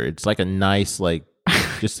shit either? It's like a nice, like,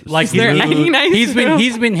 just Like Is there any nice he's been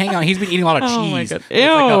food? hanging out. He's been eating a lot of Oh my cheese. God.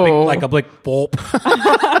 It's like a big bulb.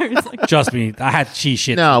 It's like, Trust me, I had cheese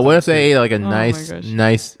shit. No, what if they ate like a my gosh.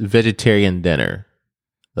 nice vegetarian dinner,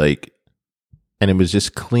 like, and it was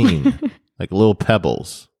just clean, like little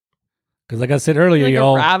pebbles. Because like I said earlier, like a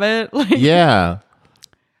y'all, rabbit. Like, Yeah,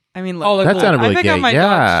 I mean, Oh, look, that sounded really I think gay. I might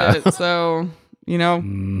Yeah. dog shit, so,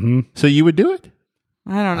 so you would do it?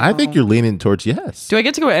 I don't know. I think you're leaning towards yes. Do I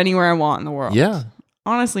get to go anywhere I want in the world? Yeah,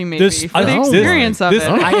 Honestly, maybe. this For the experience of this it.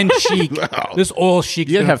 iron chic, this oil chic.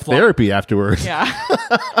 you gotta have therapy afterwards. Yeah.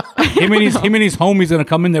 Him and his homies gonna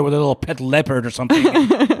come in there with a little pet leopard or something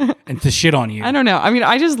and to shit on you. I don't know. I mean,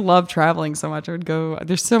 I just love traveling so much. I would go.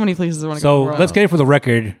 There's so many places I want to go. So in the world. let's get it for the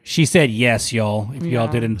record. She said yes, y'all. If y'all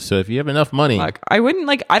didn't, So if you have enough money, Like, I wouldn't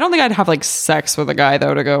like. I don't think I'd have like sex with a guy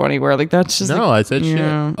though to go anywhere. Like that's just no, like, I said shit.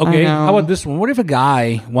 yeah, okay. I know. How about this one? What if a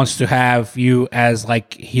guy wants to have you as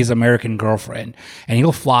like his American girlfriend, and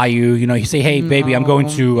he'll fly you? You say, "Hey, baby, I'm going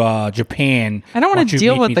to Japan." I don't Why want to you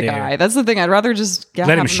deal meet with me the there?" guy. That's the thing. I'd rather just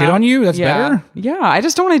Let him shit on you? That's yeah. better? Yeah, I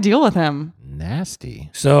just don't want to deal with him. Nah. nasty.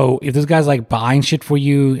 So if this guy's like buying shit for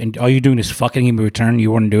you and all you're doing is fucking him in return,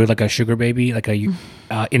 you want to do it like a sugar baby, like a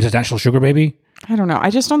international sugar baby, I don't know. I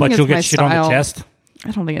just don't but think you'll it's my get shit style. on the chest.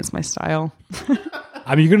 I don't think it's my style.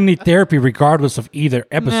 I mean, you're gonna need therapy regardless of either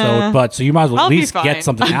episode, but so you might as well I'll at be least get fine.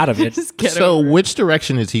 something out of it. Just get So over it. which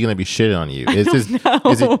direction is he going to be shitting on you? Is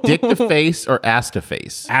it dick to face or ass to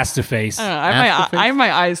face? Ass to face. I don't know. Ask the I have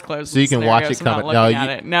my eyes closed. So you can watch it so I'm coming. not No, looking at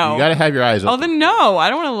it. No. you got to have your eyes Oh, open. then no. I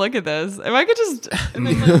don't want to look at this. If I could just,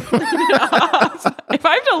 if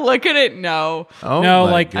I have to look at it, no. Oh No,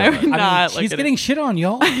 my like God. I would not she's look at getting it. shit on,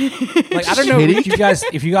 y'all. Like I don't know if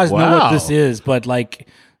you guys know what Wow. this is, but like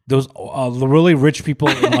those really rich people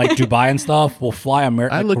in like Dubai and stuff will fly I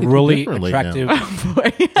America look at you really differently now.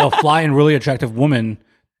 attractive. They'll fly in really attractive women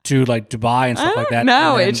to like Dubai and stuff like that.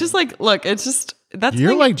 No, and then- it's just like, look, it's just, that's the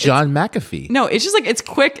You're thing, like it's- John McAfee. No, it's just like, it's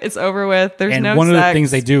quick, it's over with. There's and no one of the sex.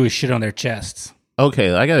 things they do is shit on their chests.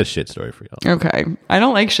 Okay, I got a shit story for y'all. Okay. I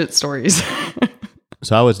don't like shit stories.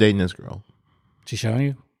 So I was dating this girl, She showing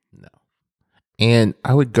you? and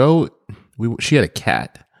I would go. She had a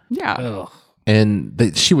cat, yeah. Ugh.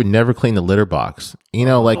 and she would never clean the litter box. You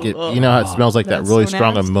know, like it. You know how it smells like that That's really so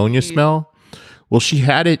strong nasty. ammonia smell. Well, she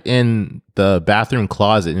had it in the bathroom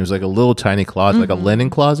closet, and it was like a little tiny closet, like a linen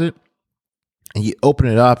closet. And you open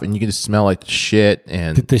it up, and you can just smell like shit.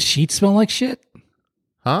 And Did the sheet smell like shit?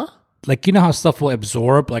 huh? Like you know how stuff will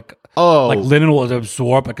absorb, like Oh, linen will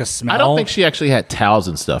absorb like a smell. I don't think she actually had towels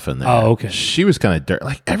and stuff in there. Oh, okay. She was kind of dirty.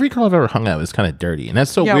 Like every girl I've ever hung out with is kind of dirty, and that's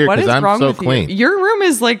so Yeah, weird what is because I'm wrong so with clean. you? Your room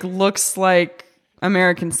is like, looks like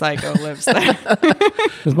American Psycho lives there.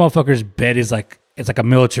 This motherfucker's bed is like it's like a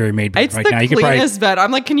military made bed It's right the now. You could probably cleanest bed.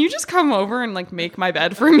 I'm like, can you just come over and like make my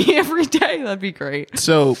bed for me every day? That'd be great.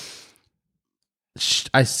 So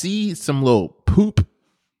I see some little poop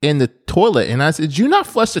in the toilet, and I said, "Did you not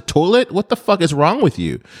flush the toilet? What the fuck is wrong with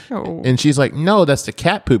you?" Oh. And she's like, "No, that's the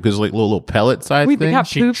cat poop. It's like little pellet size Wait, the thing." cat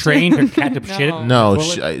she pooped trained her in- cat to shit it. in No, the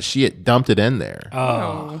toilet? she had dumped it in there.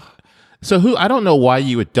 Oh. So I don't know why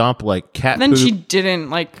you would dump like cat Then poop. she didn't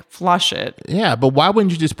like flush it. Yeah, but why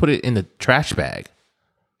wouldn't you just put it in the trash bag?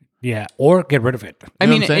 Yeah, or get rid of it. I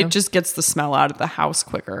know mean, what I'm saying? it just gets the smell out of the house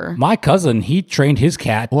quicker. My cousin, he trained his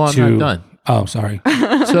cat Well, I'm to. not done. Oh, sorry.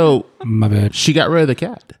 So My bad. she got rid of the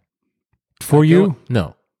cat. For you?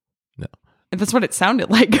 No. That's what it sounded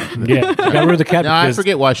like. Yeah, she got rid of the cat No, I because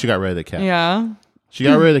forget why she got rid of the cat. Yeah. She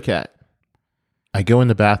got rid of the cat. I go in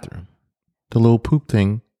the bathroom. The little poop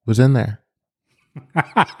thing was in there.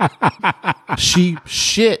 She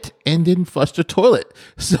shit and didn't flush the toilet.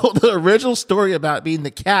 So the original story about being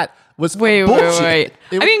the cat was Wait, bullshit. wait.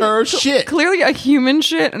 It was her shit. Clearly, a human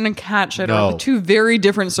shit and a cat shit No. are two very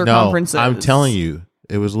different No, circumferences. I'm telling you,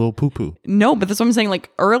 it was a little poo poo. No, but that's what I'm saying. Like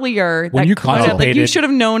earlier, When that you could have- like you constipated- should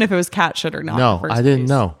have known if it was cat shit or not. in the No, first I didn't place.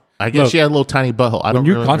 know. I guess Look, she had a little tiny butthole. I when don't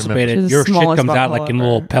you're really constipated, She's the your shit smallest comes out butthole like in ever.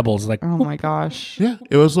 little pebbles. Like, Oh my gosh. remember. Yeah,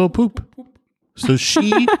 it was a little poop. So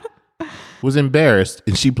she was embarrassed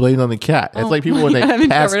and she blamed on the cat. It's like people when they I didn't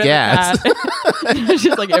pass get rid of gas. the cat.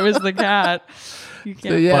 She's like, it was the cat. You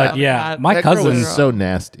can't. So, yeah. but yeah, my That girl cousin. was so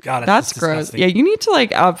nasty. God, That's gross. disgusting. Yeah, you need to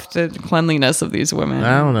like up the cleanliness of these women.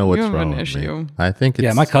 I don't know what's you have wrong an with issue. me. I think it's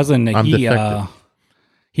Yeah, my cousin. I'm He defective.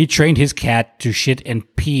 he trained his cat to shit and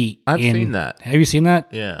pee. I've in- seen that. Have you seen that?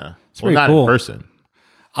 Yeah. Well, pretty not cool. in person.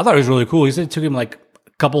 I thought it was really cool. He said it took him like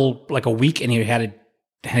a week, and he had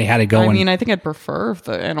it going. I mean, I think I'd prefer if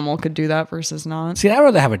the animal could do that versus not. See, I'd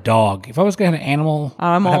rather have a dog. If I was going to have an animal,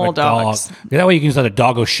 I'm I'd have all a dog. dogs. That way you can just let a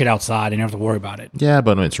dog go shit outside and you don't have to worry about it. Yeah,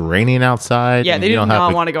 but when it's raining outside, Yeah, and they you did don't have not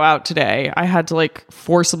to- want to go out today. I had to like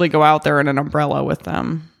forcibly go out there in an umbrella with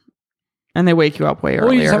them, and they wake you up way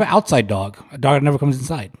Or you just earlier. have an outside dog, a dog that never comes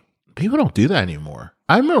inside. People don't do that anymore.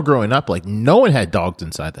 I remember growing up, like no one had dogs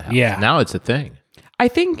inside the house. Yeah. Now it's a thing. I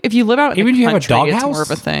think if you live out in Even the if you have a country, it's doghouse? more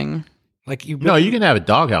of a thing. Like you, No, you can have a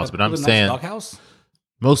doghouse, but I'm Live in a nice saying doghouse.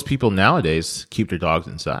 most people nowadays keep their dogs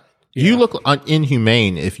inside. Yeah. You look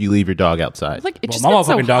inhumane if you leave your dog outside. Like it Well, just my gets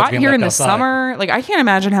so motherfucking dog's hot getting here left in the outside. summer. Like I can't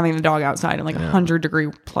imagine having the dog outside in like 100-degree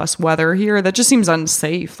plus weather here. That just seems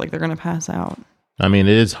unsafe. Like they're gonna pass out. I mean,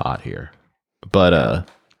 it is hot here. But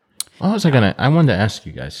what was I gonna? I wanted to ask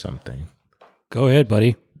you guys something. Go ahead,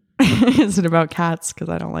 buddy. Is it about cats? Because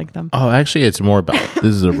I don't like them. Oh, actually, it's more about this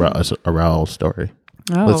is a Raul story.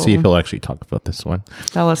 Oh, Let's see if he'll actually talk about this one.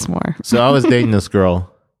 tell us more. So I was dating this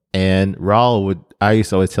girl, and I used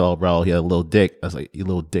to always tell Raul he had a little dick. I was like, "You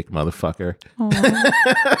little dick, motherfucker."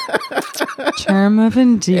 Term of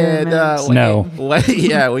endearment. And No.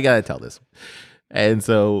 yeah, we gotta tell this. And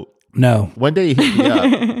so No, one day he hit me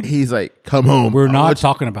up. He's like, "Come home." we're I not want you-"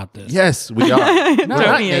 talking about this. Yes, we are. We're not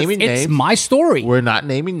Tony is. naming It's names. my story. We're not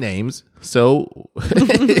naming names. So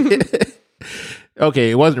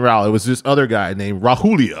Okay, it wasn't Raul. It was this other guy named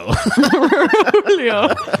Rahulio. Julio.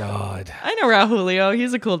 God. I know Raul Julio.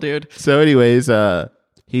 He's a cool dude. So, anyways,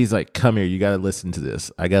 he's like, "Come here, you got to listen to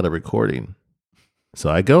this. I got a recording." So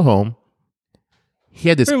I go home. He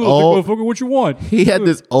had this old, motherfucker, what you want? he had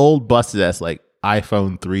this old busted ass like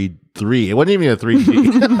iPhone 3. It wasn't even a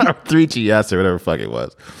 3G, or 3GS or whatever the fuck it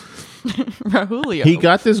was. Rahulio. He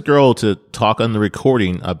got this girl to talk on the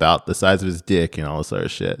recording about the size of his dick and all this other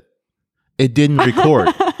shit. It didn't record.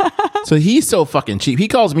 So he's so fucking cheap. He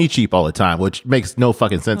calls me cheap all the time, which makes no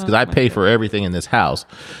fucking sense because I pay for everything in this house.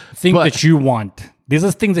 Things But- that you want. These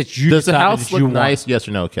are things that you Does the decide house that you look want. nice? Yes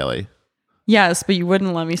or no, Kelly? Yes, but you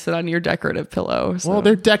wouldn't let me sit on your decorative pillow. So. Well,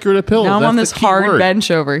 they're decorative pillows. now I'm That's on the this key hard word. bench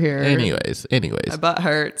over here. Anyways, My butt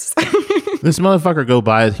hurts. this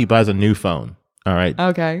motherfucker he buys a new phone. All right.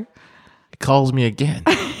 Okay. He calls me again.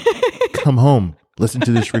 Come home. Listen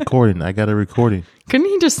to this recording. I got a recording. Couldn't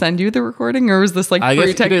he just send you the recording, or was this like I guess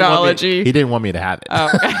free technology? He didn't want me to have it. Oh,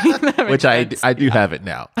 okay. That makes which sense. I do have it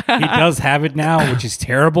now. He does have it now, which is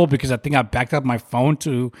terrible because I think I backed up my phone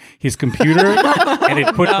to his computer and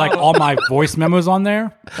it put like all my voice memos on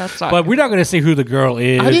there. That's not But we're not going to say who the girl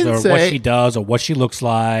is didn't or what say- she does or what she looks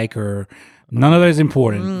like or none of that is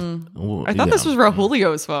important. Well, I thought you this know. was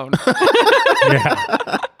Rahulio's phone.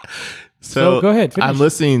 Yeah. So go ahead, finish.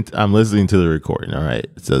 I'm listening to the recording. All right.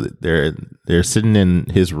 So they're sitting in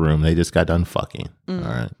his room. They just got done fucking. All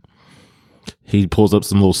right. He pulls up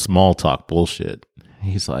some little small talk bullshit.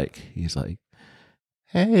 He's like,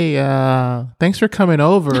 "Hey, thanks for coming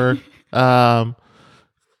over. I'm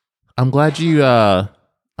glad you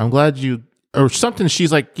or something."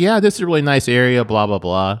 She's like, "Yeah, this is a really nice area, blah blah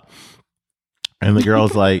blah." And the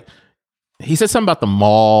girl's like, he said something about the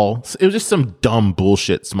mall. It was just some dumb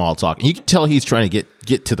bullshit small talk. And you can tell he's trying to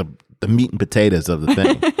get to the meat and potatoes of the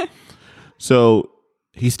thing. So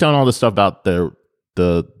he's telling all this stuff about the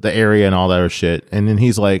area and all that other shit. And then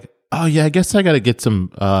he's like, "Oh yeah, I guess I got to get some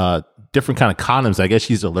different kind of condoms. I guess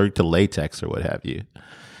she's allergic to latex or what have you."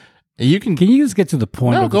 And you can Can you just get to the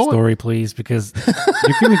point No, of the go on. story, please? Because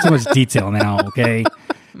you're giving too much detail now, okay?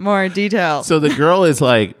 More detail. So the girl is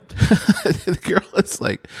like,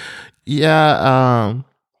 yeah,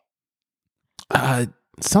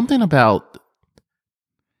 something about.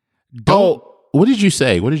 Oh, what did you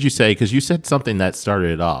say? Because you said something that started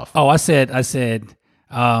it off. Oh, I said,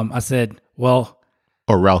 well,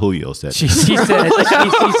 Or Raul Julio said. she said,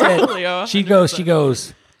 Rahulio, she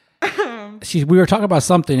goes, we were talking about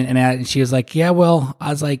something and she was like, "Yeah, well," I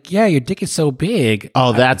was like, "Yeah, your dick is so big."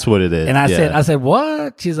 Oh, that's what it is. And I Yeah. said,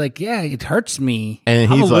 "What?" She's like, "Yeah, it hurts me."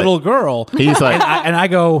 And I'm he's a like- little girl. he's like- and I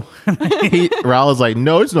go, Raul is like,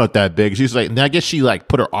 "No, it's not that big." She's like, and I guess she like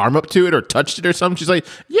put her arm up to it or touched it or something. She's like,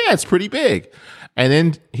 "Yeah, it's pretty big." And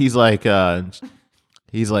then he's like,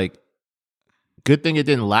 "Good thing it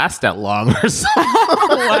didn't last that long," or something.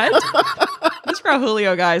 What? This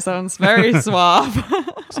Rahulio guy sounds very suave.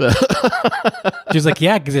 she's like,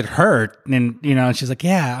 "Yeah, because it hurt." And and she's like,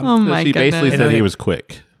 "Yeah, Oh my She goodness. basically said he was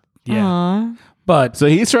quick. yeah." Aw. But So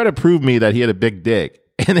he's trying to prove me that he had a big dick,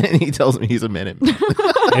 and then he tells me he's a minute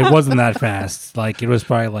it wasn't that fast. Like it was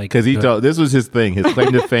probably like because he told this was his thing. His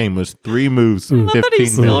claim to fame was 3 moves, in Not that he 15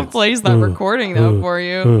 still minutes. plays that recording though for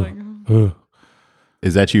you. Like,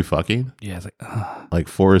 Is that you fucking yeah, it's like like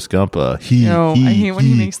Forrest Gump? He. no, I hate when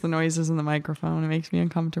he makes the noises in the microphone. It makes me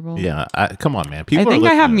uncomfortable. Yeah, come on, man. I People. think are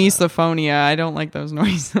I have listening to misophonia. I don't like those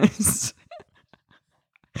noises.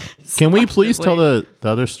 that. Can we please tell the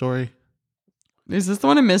other story? Is this the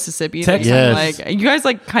one in Mississippi? that Texas. you Yes. Like you guys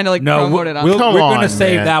like kind of like no, promoted on. we're Come going on, to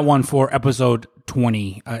save man. that one for episode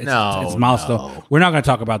 20. It's milestone. no. We're not going to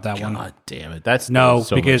talk about that one. God damn it! That's No,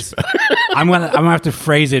 so much because better. I'm gonna have to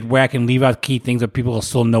phrase it where I can leave out key things that people will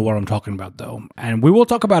still know what I'm talking about, though. And we will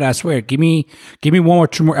talk about it. I swear. Give me 1 or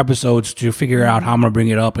 2 more episodes to figure out how I'm gonna bring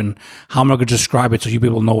it up and how I'm gonna describe it so you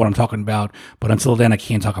people know what I'm talking about. But until then, I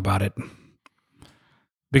can't talk about it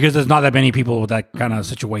because there's not that many people with that kind of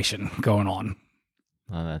situation going on.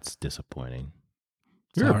 Oh, that's disappointing.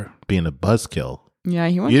 Sorry. You're being a buzzkill. Yeah,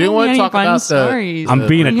 he wants You didn't want wanna to talk fun about the- stories. I'm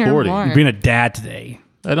being I wanna hear recording. more. I'm being a dad today.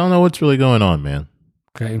 I don't know what's really going on, man.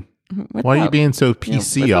 Okay. What's Why are you up? being so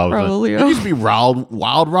PC what's all up, of a sudden? Raulio? You used to be wild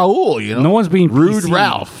Raul, you know? No one's being Rude PC.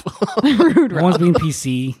 Ralph. Rude, No one's being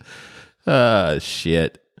PC.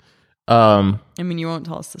 Shit. I mean, you won't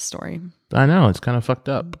tell us the story. I know, it's kind of fucked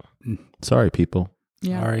up. Sorry, people.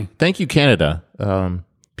 Yeah. Sorry. Thank you, Canada.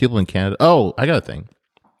 People in Canada. Oh, I got a thing.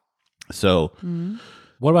 So,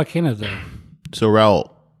 What about Canada? Raul,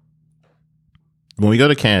 when we go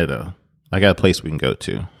to Canada, I got a place we can go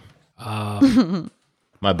to.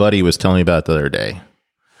 My buddy was telling me about it the other day.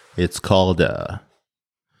 It's called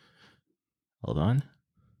Hold on.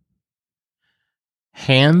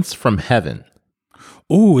 Hands from Heaven.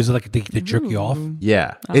 Ooh, is it like they jerk you off?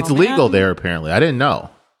 Yeah. Oh, It's legal man. there, apparently. I didn't know.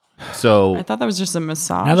 So I thought that was just a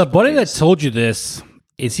massage. Now, the buddy that place. told you this,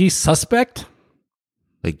 is he suspect?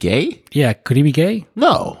 the gay? Yeah, could he be gay?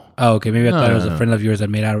 No. Oh, okay. Maybe I thought it was No. a friend of yours that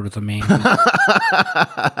made out with a man.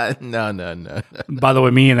 No. By the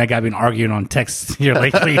way, me and that guy been arguing on text here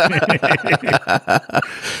lately.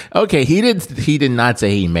 Okay, he did not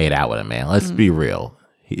say he made out with a man. Let's be real.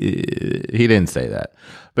 He didn't say that.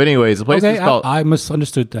 But anyways, the place Okay, is called I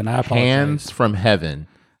misunderstood then. I apologize. Hands from Heaven.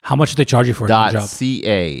 How much did they charge you for a job?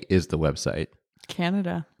 .ca is the website.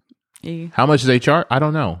 Canada. How much do they charge? I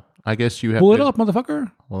don't know. I guess you have Pull it to, up,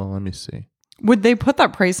 motherfucker. Well, let me see. Would they put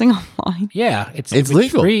that pricing online? Yeah, It's if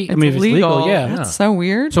legal. Free, I mean, if it's legal, yeah. That's so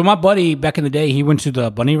weird. So my buddy back in the day, he went to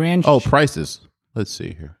the bunny ranch. Oh, prices. Let's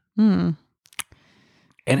see here. and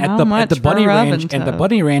How at the much bunny for a ranch, rub and at the tub?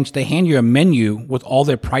 bunny ranch, they hand you a menu with all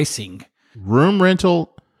their pricing. Room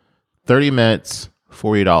rental, 30 minutes,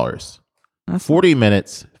 $40. That's 40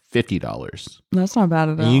 minutes, $50. That's not bad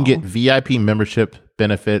at all. And you can get VIP membership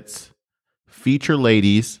benefits, feature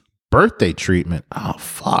ladies, birthday treatment. Oh,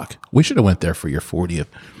 fuck. We should have went there for your 40th.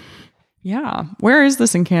 Yeah. Where is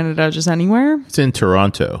this in Canada? Just anywhere? It's in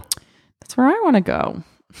Toronto. That's where I want to go.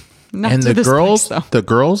 Not And to the this girls, place, though. the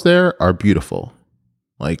girls there are beautiful.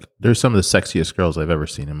 Like, they're some of the sexiest girls I've ever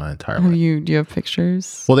seen in my entire life. Do you have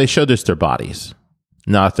pictures? Well, they showed us their bodies,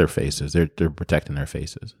 not their faces. They're protecting their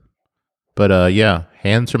faces. But yeah,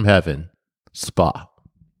 Hands from Heaven, spa.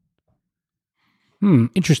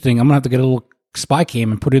 Interesting. I'm gonna have to get a little spy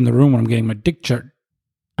cam and put it in the room when I'm getting my dick jerked.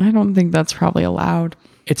 I don't think that's probably allowed.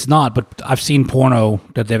 It's not, but I've seen porno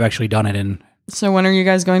that they've actually done it in. So when are you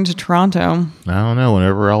guys going to Toronto? I don't know.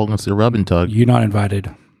 Whenever all wants to rub and tug. You're not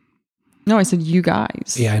invited. No, I said you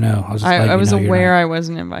guys. Yeah, I know. I was, just letting I you was know you're aware not. I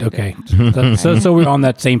wasn't invited. Okay, so we're on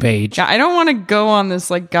that same page. Yeah, I don't want to go on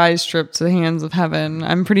this like guys trip to the Hands of Heaven.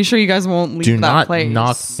 I'm pretty sure you guys won't leave Do that not place.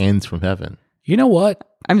 knock Hands from Heaven. You know what?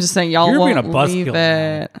 I'm just saying y'all You're won't being a buzzkill leave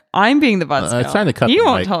now. it. I'm being the buzzkill. It's trying to cut you the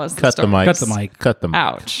won't mic. tell us Cut the story. mic. Cut the mic. Cut the mic.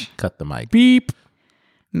 Ouch. Cut the mic. Beep.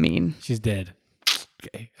 Mean. She's dead.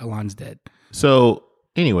 Okay, Alon's dead. So,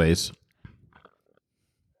 anyways.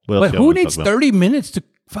 What else But y'all who wanna needs talk about? 30 minutes to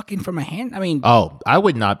fucking from a hand? I mean, Oh, I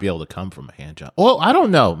would not be able to come from a hand job. Well, I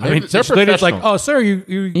don't know. I mean, they're it's literally professional. like, oh, sir,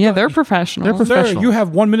 you Yeah, they're professional. They're sir, professional. you have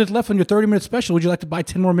 1 minute left on your 30-minute special. Would you like to buy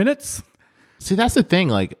 10 more minutes? See, that's the thing.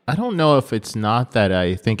 Like, I don't know if it's not that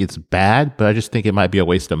I think it's bad, but I just think it might be a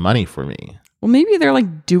waste of money for me. Well, maybe they're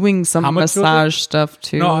like doing some How much was it? massage stuff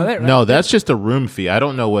too. No, that's just a room fee. I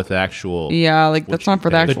don't know what the actual. yeah, like that's you not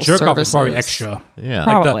for the pay. the actual jerk off services. is probably extra. Yeah.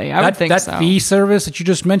 Probably. Probably. I would think that so. fee service that you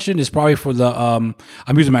just mentioned is probably for the I'm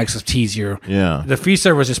using my expertise here. Yeah. The fee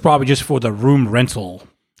service is probably just for the room rental.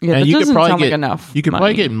 Yeah, And that you could doesn't probably sound get like enough. You could money.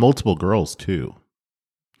 probably get multiple girls too.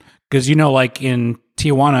 Because like in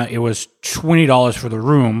Tijuana, it was $20 for the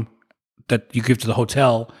room that you give to the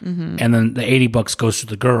hotel, Mm-hmm. and then the $80 goes to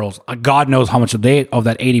the girls. God knows how much of that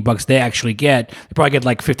 $80 they actually get. They probably get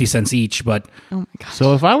like 50 cents each, but Oh my god.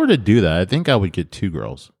 So if I were to do that, I think I would get 2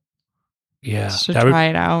 girls. yeah, Should that'd try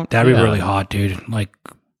it out. be Yeah. really hot, dude. Like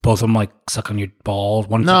both of them like suck on your balls.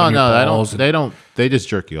 One suck No, on your no, balls. they don't. They just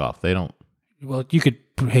jerk you off. They don't. Well, you could.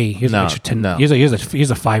 Hey, here's an No, extra 10. no. Here's a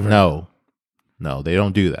 $5. No, they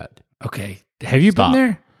don't do that. Okay. Have you Stop. been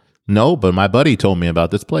there? No, but my buddy told me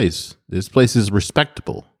about this place. This place is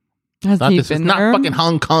respectable. Has Not he this. It's been not there? fucking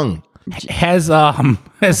Hong Kong. Has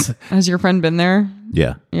Has your friend been there?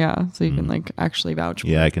 Yeah, Yeah, so you can like actually vouch.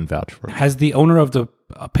 yeah, I can vouch for it. has the owner of the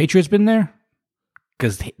Patriots been there?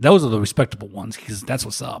 Because those are the respectable ones. Because that's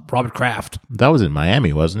what's up. Robert Kraft, That was in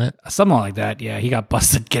Miami, wasn't it? something like that. Yeah, he got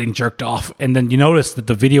busted getting jerked off, and then you notice that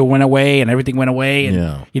the video went away and everything went away, and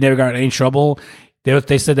Yeah. he never got in any trouble.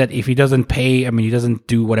 They said that if he doesn't pay, he doesn't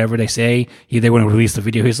do whatever they say, they wouldn't release the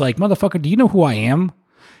video. He's like, motherfucker, do you know who I am?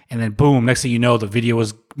 And then boom, next thing you know, the video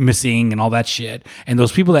was missing and all that shit. And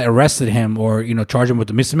those people that arrested him or, charged him with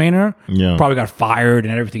the misdemeanor Yeah. probably got fired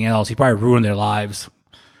and everything else. He probably ruined their lives.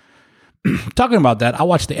 Talking about that, I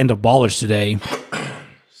watched the end of Ballers today.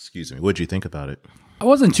 Excuse me. What'd you think about it? It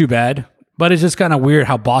wasn't too bad, but it's just kind of weird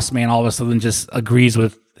how Boss Man all of a sudden just agrees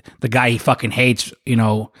with the guy he fucking hates,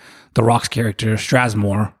 The Rock's character,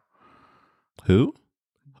 Strasmore. Who?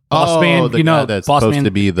 Boss Man, the guy that's Boss supposed Man,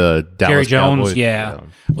 to be the Dallas Gary Jones, Cowboys. yeah.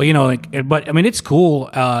 Well, but I mean, it's cool.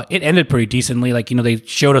 It ended pretty decently. Like, they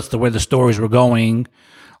showed us where the stories were going.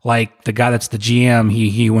 Like the guy that's the GM,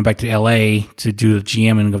 he went back to LA to do the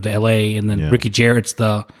GM and go to LA, and then Yeah. Ricky Jarrett's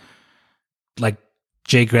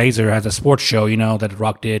Jay Glazer has a sports show, that The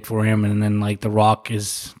Rock did for him, and then The Rock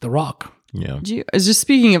is The Rock. Yeah. Just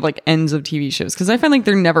speaking of like ends of TV shows, because I find like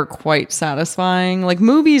they're never quite satisfying. Like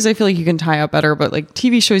movies, I feel like you can tie up better, but like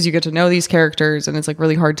TV shows, you get to know these characters and it's like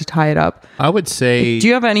really hard to tie it up. I would say. Do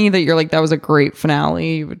you have any that you're like, that was a great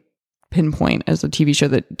finale you would pinpoint as a TV show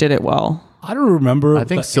that did it well? I don't remember. I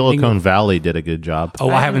think Silicon Valley did a good job. Oh,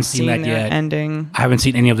 I haven't seen that their yet. Ending. I haven't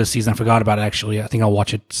seen any of this season. I forgot about it, actually. I think I'll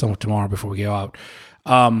watch it tomorrow before we go out.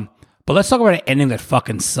 But let's talk about an ending that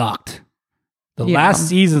fucking sucked. The last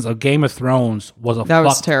seasons of Game of Thrones was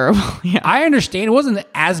was terrible. Yeah. I understand it wasn't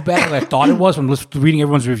as bad as I thought it was from reading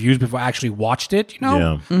everyone's reviews before I actually watched it, you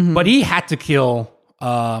know? Yeah. But he had to kill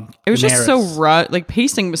It was just so like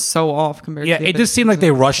pacing was so off compared to it just seemed like they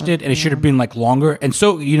rushed it and it should have been like longer. And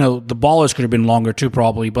so, you know, the Ballers could have been longer too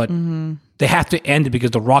probably, but they have to end it because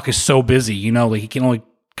The Rock is so busy, you know, like he can only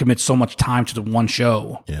commit so much time to the one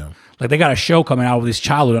show. Yeah. Like they got a show coming out with his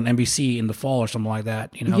childhood on NBC in the fall or something like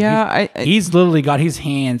that. You know, Yeah, he's literally got his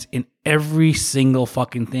hands in every single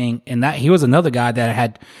fucking thing. And that he was another guy that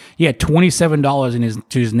had $27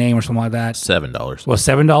 to his name or something like that. $7. Well,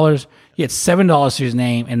 $7. He had $7 to his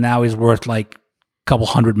name, and now he's worth like a couple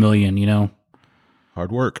 $100 million. You know,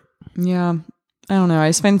 Hard work. Yeah. I don't know. I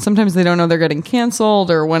just find sometimes they don't know they're getting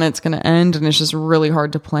canceled or when it's going to end, and it's just really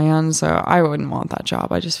hard to plan. So I wouldn't want that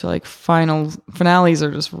job. I just feel like finales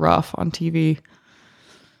are just rough on TV.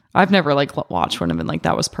 I've never like watched one and been like,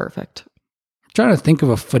 that was perfect. I'm trying to think of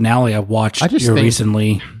a finale I've watched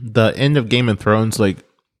recently. The end of Game of Thrones, like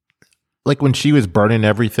when she was burning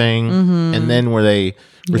everything, and then where they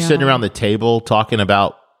were sitting around the table talking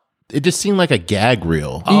about. It just seemed like a gag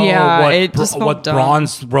reel. It just felt what dumb.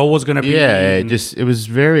 Braun's role was going to be. Yeah, it was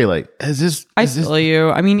very like, I feel you.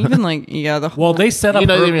 I mean, even like, well, they set up. You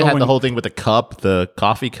know, her they even had going- the whole thing with the cup, the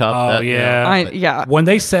coffee cup. Oh yeah, When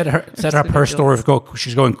they set up her story,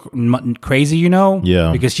 she's going crazy. You know,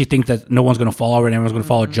 because she thinks that no one's going to follow her and everyone's going to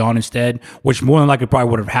follow John instead, which more than likely probably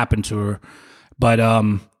would have happened to her. But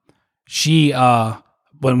she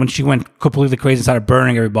when she went completely crazy and started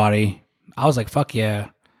burning everybody, I was like, fuck yeah.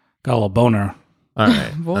 Got a little boner. All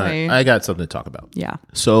right. Boy. All right. I got something to talk about. Yeah.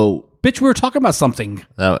 So, Bitch, we were talking about something.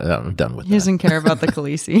 I'm done with He that. doesn't care about the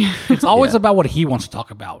Khaleesi. It's always about what he wants to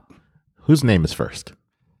talk about. Whose name is first?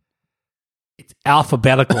 It's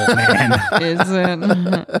alphabetical, man.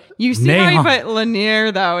 Isn't. You see how you put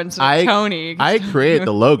Lanier, though, instead of Tony. I created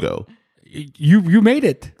the logo. You made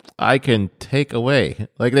it. I can take away.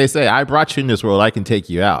 Like they say, I brought you in this world. I can take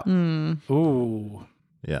you out. Ooh.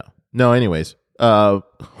 Yeah. No, anyways.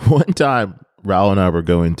 One time, Raul and I were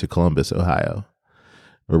going to Columbus, Ohio.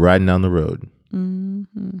 We're riding down the road.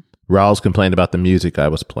 Raul's complaining about the music I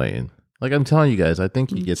was playing. Like I'm telling you guys, I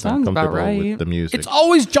think he gets Sounds about uncomfortable right. with the music. It's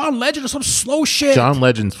always John Legend or some slow shit. John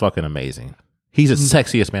Legend's fucking amazing. He's the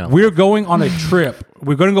sexiest man. We're going on a trip.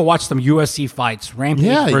 We're going to go watch some UFC fights. Rampage.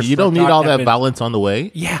 Yeah, versus you don't need all that Evans. violence on the way.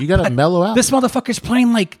 Yeah, you gotta but mellow out. This motherfucker's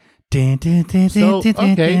playing like. So,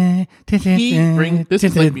 okay. This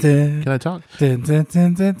is like. Can I talk?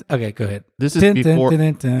 Okay, go ahead. This is before.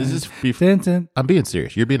 This is before. I'm being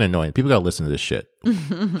serious. You're being annoying. People gotta listen to this shit.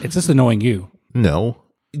 It's just annoying you. No.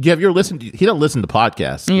 Yeah, if you're listening, he don't listen to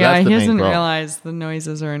podcasts. Yeah, That's the he main doesn't problem. realize the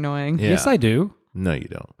noises are annoying. Yeah. Yes, I do. No, you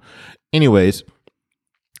don't. Anyways,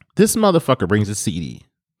 this motherfucker brings a CD.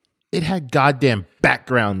 It had goddamn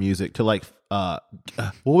background music to like, what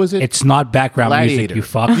was it? It's not background music, Gladiator. you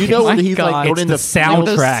fuck. You know when my he's God. like going It's into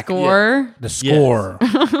the soundtrack. The score. The score.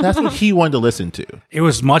 That's what he wanted to listen to. It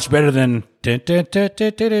was much better than. That's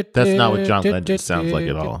not what John Legend sounds like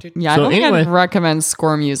at all. Yeah, So I don't think anyway- I'd recommend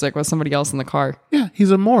score music with somebody else in the car. Yeah,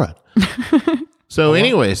 he's a moron. So,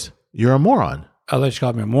 anyways, you're a moron. I thought you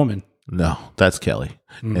called me a woman. No, that's Kelly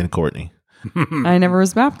and Courtney. I never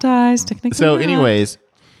was baptized. Technically So, not. anyways,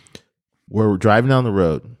 we're driving down the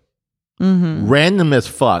road. Random as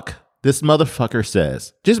fuck. This motherfucker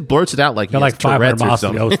says, just blurts it out like he Got has like 500 Tourette's or miles to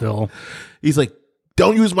something. go still. He's like,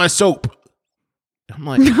 "Don't use my soap." I'm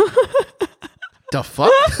like, the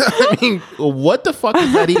fuck? I mean, what the fuck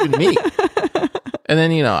does that even mean? And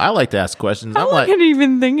then, you know, I like to ask questions. How I'm long like, are you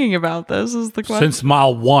even thinking about this? Is the question? Since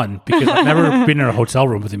mile one, because I've never been in a hotel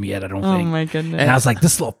room with him yet, I don't Oh think. my goodness! And I was like,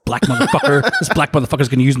 this little black motherfucker, this black motherfucker's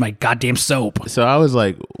going to use my goddamn soap. so I was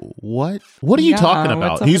like, what? What are you Yeah, talking what's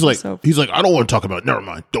about? up He's with like, the soap? he's like, I don't want to talk about it. Never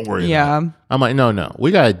mind. Don't worry. Yeah. About it. I'm like, no.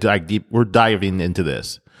 We got to dive deep. We're diving into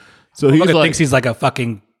this. So he's Look, like, thinks he's like a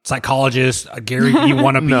fucking psychologist, a Gary Vee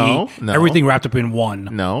wannabe. No. Everything wrapped up in one.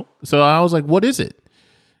 no. So I was like, what is it?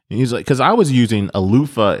 And he's like, because I was using a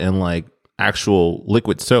loofah and like actual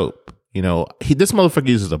liquid soap. You know, this motherfucker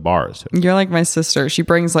uses a bar soap. You're like my sister. She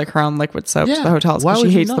brings like her own liquid soap to Yeah. the hotels Why because she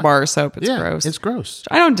would you hates the not? bar soap. It's Yeah, gross. It's gross.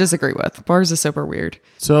 I don't disagree with bars of soap are weird.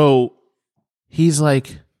 So he's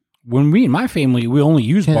like, when we in my family, we only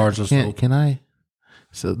use bars of soap. Can I?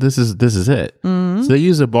 So this is it. So they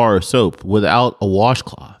use a bar of soap without a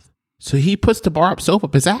washcloth. So he puts the bar of soap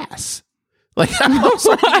up his ass. Like, how else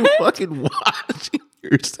are you fucking watching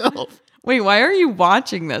yourself? Wait, why are you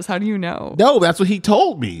watching this? How do you know? No, that's what he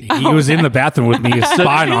told me. He was in the bathroom with me,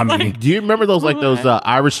 spying on me. Do you remember those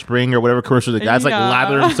Irish Spring or whatever commercials? The guys like Yeah.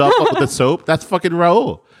 lather himself up with the soap. That's fucking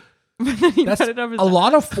Raul. That's a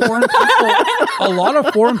lot of foreign people. A lot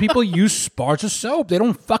of foreign people use bars of soap. They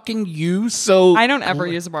don't fucking use. So I don't ever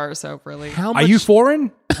use a bar of soap, really. how Are much you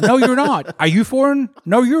foreign? No, you're not. Are you foreign?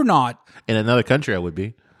 No, you're not. in another country I would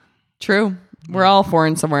be. True. We're all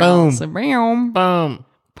foreign somewhere Boom. else. Boom.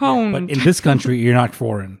 Boom. But in this country, you're not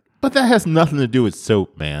foreign. But that has nothing to do with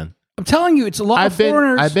soap, man. I'm telling you, it's a lot of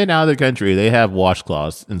foreigners. I've been out of the country. They have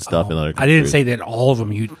washcloths and stuff in other countries. I didn't say that all of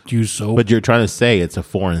them use soap. But you're trying to say it's a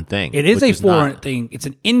foreign thing. it is which a foreign not. thing. It's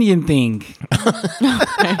an Indian thing.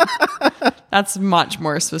 That's much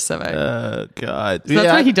more specific. God. So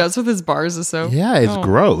that's what he does with his bars of soap. Yeah, it's Oh.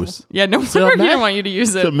 gross. Yeah, no So wonder he didn't imagine- want you to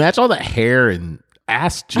use it. So match all that hair and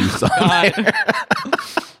ass juice on there.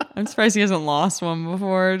 I'm surprised he hasn't lost one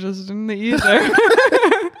before, just in the ether.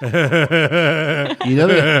 You know,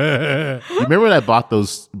 you remember when I bought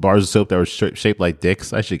those bars of soap that were shaped like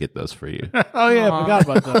dicks? I should get those for you. Oh yeah, I forgot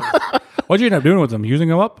about that. What'd you end up doing with them? Using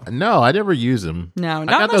them up? No, I never use them. No, I not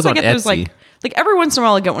got unless those I on get those Etsy. like every once in a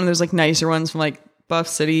while I get one of those like nicer ones from like Buff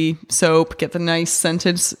City soap, get the nice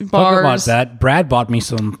scented Talk bars. about that. Brad bought me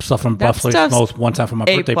some stuff from That Buffalo stuff's Smoke one time for my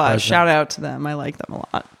A+. birthday present. Shout out to them. I like them a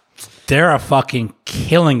lot. They're fucking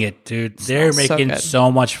killing it, dude. They're Smells so making good.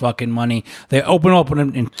 so much fucking money. They open up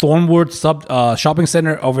in Thornwood shopping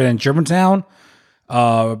center over in Germantown.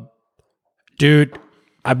 Dude,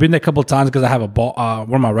 I've been there a couple of times because I have a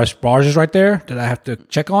one of my bars is right there that I have to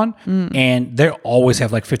check on, and they always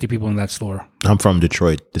have like 50 people in that store. I'm from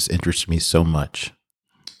Detroit. This interests me so much.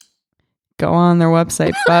 Go on their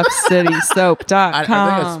website, buffcitysoap.com.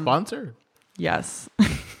 Are they a sponsor? Yes.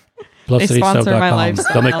 BluffCitySoap.com. my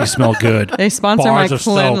lifestyle. They'll make me smell good. They sponsor Bars my of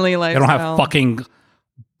soap. cleanly They lifestyle. don't have fucking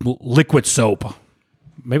liquid soap.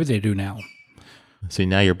 Maybe they do now. See,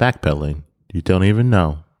 now you're backpedaling. You don't even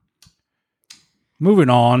know. Moving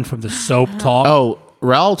on from the soap talk. Oh,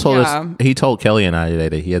 Raul told Yeah. us, he told Kelly and I today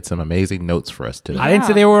that he had some amazing notes for us today. I didn't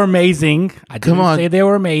say they were amazing. I didn't on. say they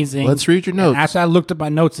were amazing. Let's read your And notes. after I looked at my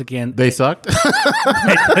notes again, They sucked?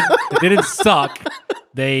 they didn't suck.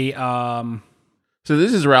 They So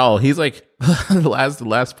this is Raul. He's like, the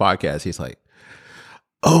last podcast, he's like,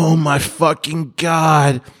 oh my fucking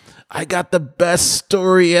God. I got the best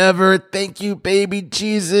story ever. Thank you, baby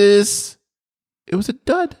Jesus. It was a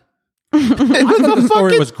dud. It was the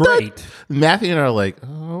story fucking was great. dud. Matthew and I are like,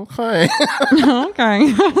 oh, okay.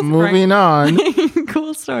 Okay. Moving on.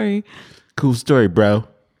 Cool story. Cool story, bro.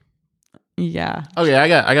 Yeah. Okay,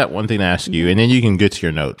 I got one thing to ask you, and then you can get to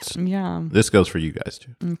your notes. Yeah. This goes for you guys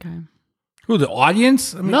too. Okay. Who, the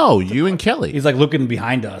audience? I mean, No, you and Kelly. he's like looking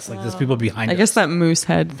behind us. Like there's people behind I us. guess that moose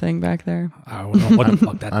head thing back there. I don't know what the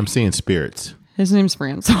fuck that I'm seeing spirits. His name's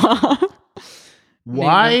Francois.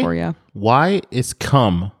 Name for Why? ya. Why is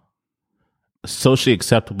cum a socially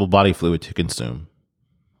acceptable body fluid to consume?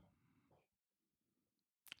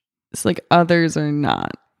 It's like others are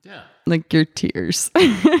not. Yeah. Like your tears.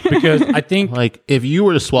 because I think Like if you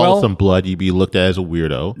were to swallow Well- some blood, you'd be looked at as a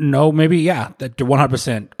weirdo. no, maybe yeah, that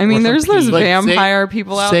 100%. I mean, there's those Like, say- vampire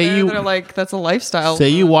people out say there you- that are like, that's a lifestyle. Say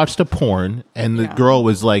you watched a porn and the Yeah. girl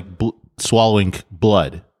was like swallowing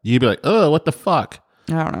blood. You'd be like, oh, what the fuck?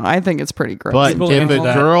 I don't know. I think it's pretty gross. But People if into a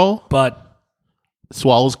that. girl But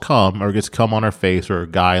swallows cum or gets cum on her face, or a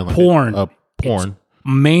guy like Porn. a porn,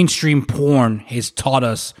 mainstream porn has taught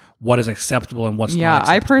us what is acceptable and what's yeah, not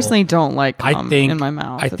I acceptable. personally don't like I cum think in my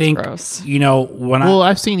mouth. I It's think gross. you know when well,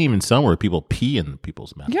 I've seen even some where people pee in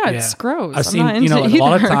people's mouth. Yeah, it's gross. I've I'm seen not you know into like a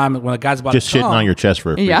lot of either. time when a guy's about Just to shitting come, on your chest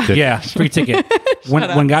for a free Yeah. ticket. yeah free ticket.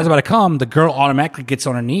 when guys about to come, the girl automatically gets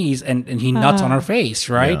on her knees and he nuts on her face,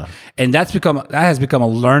 right? Yeah. And that has become a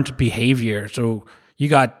learned behavior. So you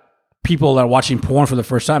got people that are watching porn for the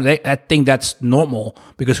first time. They think that's normal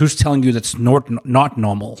because who's telling you that's not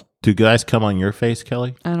normal? Do guys come on your face,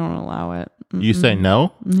 Kelly? I don't allow it. You say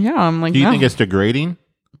no? Yeah, I'm like, Do you no. think it's degrading?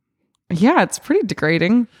 Yeah, it's pretty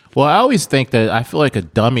degrading. Well, I always think that I feel like a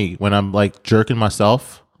dummy when I'm like jerking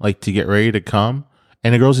myself, like to get ready to come,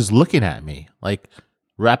 and the girl's just looking at me, like,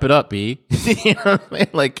 wrap it up, B. You know what I mean?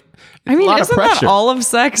 Like, I mean, a lot isn't of that pressure. all of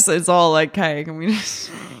sex? It's all like, hey, can we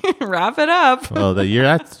just wrap it up? Well,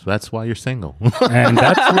 that's why you're single. And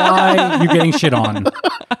that's why you're getting shit on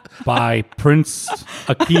by Prince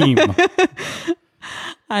Akeem.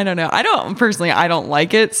 I don't know. I don't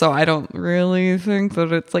like it, so I don't really think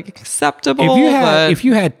that it's like acceptable. If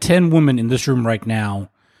you had 10 women in this room right now,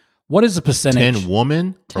 what is the percentage? 10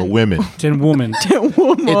 women or women? 10 women.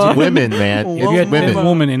 It's women, man. If you had 10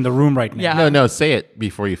 women in the room right now. Yeah. No, say it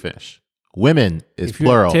before you finish. Women is If you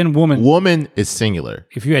had plural. 10 women. Woman is singular.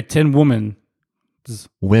 If you had 10 Women.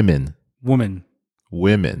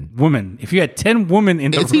 women. If you had 10 women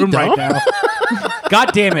in the Is he room right dumb? now.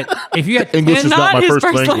 God damn it. If you had English And is not not my his first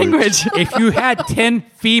first language. language. if you had 10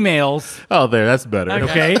 females, Oh, there. That's better.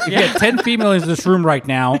 okay? If you had 10 females in this room right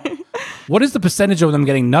now, what is the percentage of them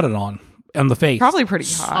getting nutted on the face? Probably pretty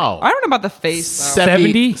high. Oh. I don't know about the face though.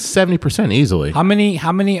 70? 70% easily. How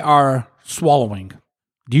many are swallowing?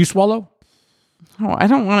 Do you swallow? Oh, I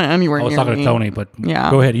don't want it anywhere I was near talking me. to Tony, but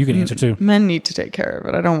Yeah. go ahead. You can answer too. Men need to take care of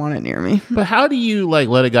it. I don't want it near me. But how do you like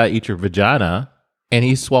let a guy eat your vagina and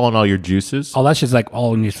he's swallowing all your juices? Oh, that's just like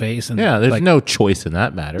all in his face. And Yeah, there's like, no choice in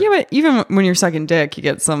that matter. Yeah, but even when you're sucking dick, you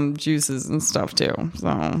get some juices and stuff too.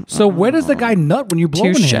 So where does the guy nut when you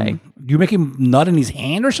blow Touche. him? Do you make him nut in his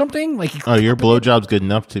hand or something? Like Oh, your blowjob's good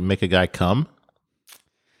enough to make a guy come?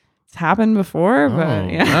 It's happened before, but Oh,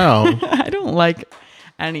 yeah. no. I don't like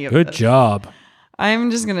any of good this. job.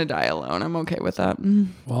 I'm just gonna die alone. I'm okay with that.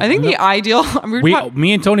 Well, I think the ideal.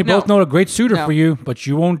 me and Tony both No. know a great suitor No. for you, but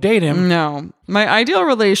you won't date him. No, my ideal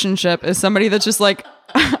relationship is somebody that's just like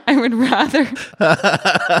I would rather.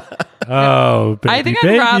 Oh, baby, I think I'd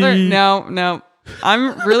baby. rather no.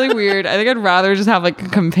 I'm really weird. I think I'd rather just have like a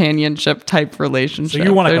companionship type So relationship.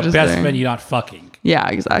 you want They're like a just best there. friend you're not fucking. Yeah,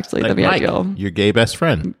 exactly. Like That'd be Mike, ideal. your gay best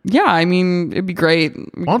friend. Yeah, I mean, it'd be great.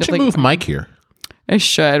 Why don't you move Mike here? I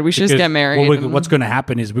should. We should just Because, get married. well, and- what's going to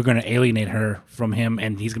happen is we're going to alienate her from him,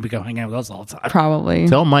 and he's going to become hanging out with us all the time. Probably.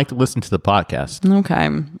 Tell Mike to listen to the podcast. Okay.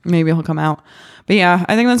 Maybe he'll come out. But yeah,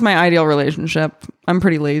 I think that's my ideal relationship. I'm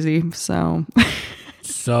pretty lazy, so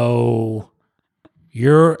So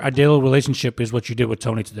your ideal relationship is what you did with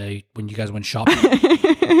Tony today when you guys went shopping.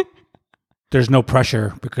 There's no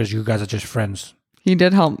pressure because you guys are just friends. he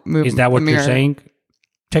did help move. Is that what the you're mirror. saying?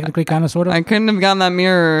 Technically, kind of, sort of. I couldn't have gotten that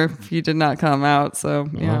mirror if he did not come out. So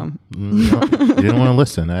yeah, You didn't want to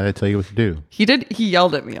listen. I had to tell you what to do. he did. He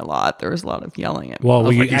yelled at me a lot. There was a lot of yelling at me. Well,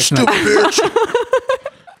 you actually,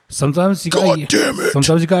 sometimes you gotta,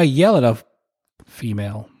 sometimes you gotta yell at a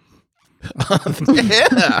female.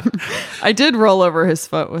 Yeah. I did roll over his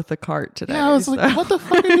foot with the cart today. I was so- like, what the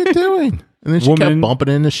fuck are you doing? And then she Woman. kept bumping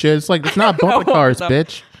into shit. It's like, it's not bumping cars, no.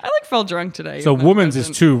 bitch. I like felt drunk today. So even though woman's I is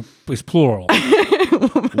wasn't. plural.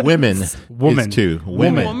 Women. Woman. Is two.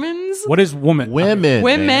 Women. Women's What is woman? Women. man.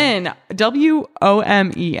 women.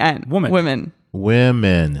 WOMEN. Woman. Women.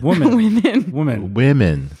 Women. Woman. Women. Woman.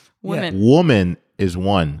 Women. Women. Woman is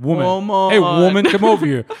one. Woman. Woman. Hey, woman, come over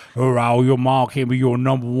here. Oh, Raul, your mom can be your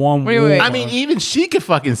number one. Wait. woman. I mean, even she could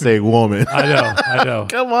fucking say woman. I know.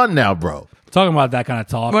 Come on now, bro. Talking about that kind of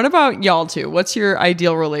talk. What about y'all two? What's your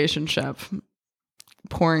ideal relationship?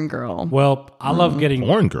 Porn girl. Well, I love getting.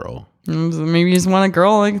 Porn girl. Maybe you just want a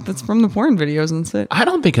girl like that's from the porn videos and shit. I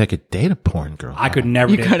don't think I could date a porn girl. I could never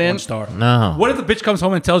You date a couldn't? porn star. No. What if the bitch comes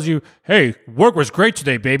home and tells you, "Hey, work was great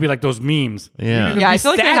today, baby"? Like those memes. Yeah. Yeah, I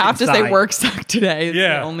feel like they sad have to say inside. work sucked today. It's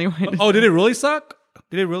Yeah. the only way to Oh, did it really suck?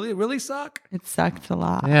 Did it really suck? It sucked a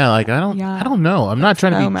lot. Yeah, like I don't know. I'm not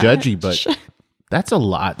trying to so be judgy, much. but that's a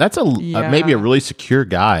lot. That's maybe a really secure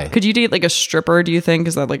guy. Could you date like a stripper, do you think?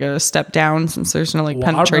 Is that like a step down since there's no like Well,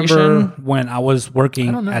 I penetration? remember when I was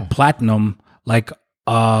working at Platinum, like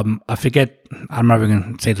I forget, I'm not even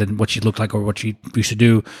gonna say what she looked like or what she used to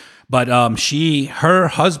do, but her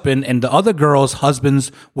husband and the other girls'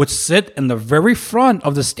 husbands would sit in the very front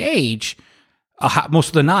of the stage most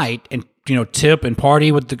of the night and tip and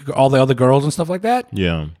party with all the other girls and stuff like that.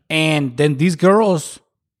 Yeah. And then these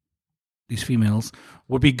females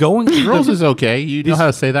would be going. Girls is okay. You know how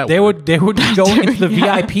to say that They word. would be going into the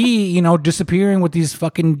Yeah. VIP, disappearing with these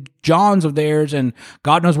fucking Johns of theirs, and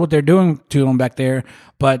God knows what they're doing to them back there.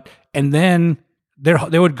 And then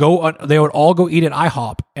they would all go eat at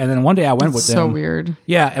IHOP. And then one day I went with them. So weird.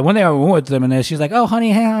 Yeah, and one day I went with them, and then she's like, "Oh,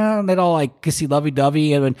 honey," and they'd all like kissy lovey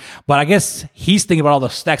dovey. But I guess he's thinking about all the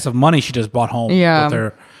stacks of money she just brought home Yeah. with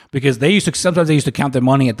her, because sometimes they used to count their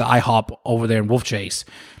money at the IHOP over there in Wolf Chase,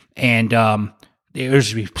 and there used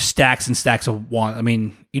to be stacks and stacks of one. I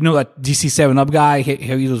mean, that DC 7-Up guy, he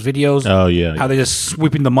those videos. Oh, yeah. How they're just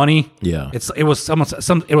sweeping the money. Yeah. it was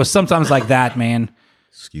sometimes like that, man.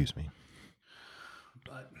 Excuse me.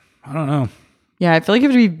 I don't know. Yeah, I feel like you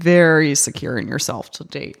have to be very secure in yourself to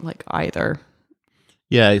date like either.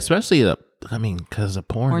 Yeah, especially I mean, because of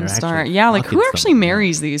porn, Porn they're star. actually Yeah, like fucking who actually someone.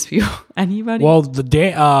 marries these people? Anybody? Well, the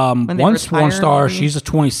day they once porn retire, star, maybe? she's a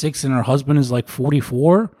 26 and her husband is like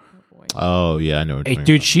 44. Oh yeah, I know. What Hey,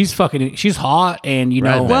 you're talking dude, she's hot, and you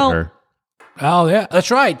about. know. Brad met Well- her. Oh yeah,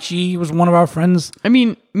 that's right. She was one of our friends. I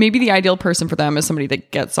mean, maybe the ideal person for them is somebody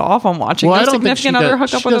that gets off on watching Well, I their don't think she significant other hook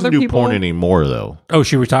does, up she with doesn't other do people. porn anymore, though. Oh,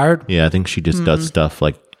 she retired. Yeah, I think she just Hmm. does stuff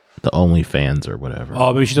like the OnlyFans or whatever.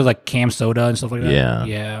 Oh, maybe she does like cam soda and stuff like that. Yeah.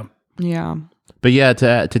 Yeah. Yeah. But yeah,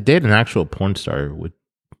 to date an actual porn star would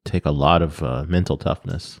take a lot of mental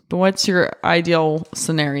toughness. But what's your ideal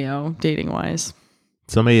scenario dating wise?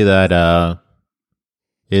 Somebody that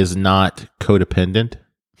is not codependent.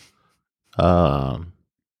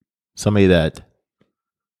 Somebody that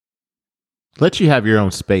lets you have your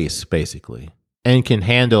own space, basically, and can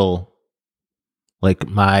handle like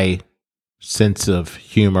my sense of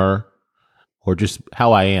humor or just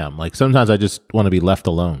how I am. Like sometimes I just want to be left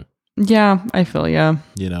alone, Yeah, I feel yeah.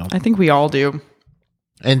 you know. I think we all do.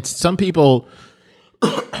 And some people,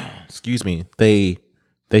 excuse me, they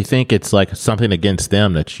think it's like something against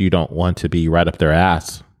them that you don't want to be right up their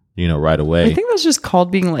ass, you know, right away. I think that's just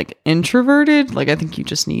called being like introverted. Like I think you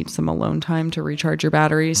just need some alone time to recharge your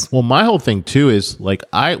batteries. Well, my whole thing too is like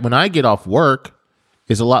when I get off work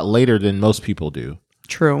is a lot later than most people do.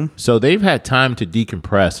 True. So they've had time to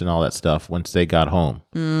decompress and all that stuff once they got home.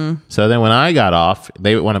 So then when I got off,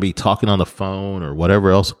 they would want to be talking on the phone or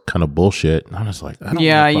whatever else kind of bullshit. And I'm just like, I don't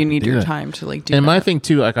Yeah, wanna you fucking need do your that. time to like do And that. my thing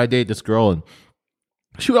too, like I date this girl and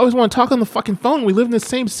she would always want to talk on the fucking phone. We live in the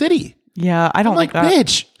same city. Yeah, I don't I'm like like, that.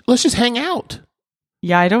 bitch, let's just hang out.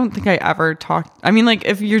 Yeah, I don't think I ever talked. I mean, like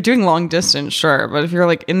if you're doing long distance, sure, but if you're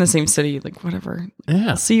like in the same city, like whatever. Yeah.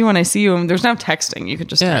 I'll see you when I see you. And there's no texting. You could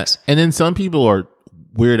just Yeah. text. And then some people are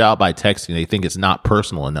weirded out by texting. They think it's not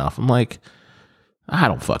personal enough. I'm like, I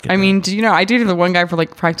don't fucking I know. mean, do you know, I dated the one guy for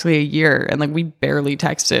like practically a year and like we barely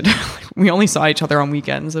texted. We only saw each other on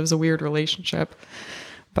weekends. It was a weird relationship.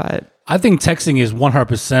 But I think texting is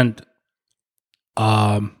 100%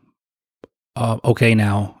 okay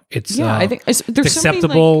now. It's yeah, I think there's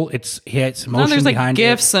acceptable. It's so many, emotion there's like behind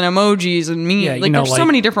gifs and emojis and me. Yeah, you like know, there's so like-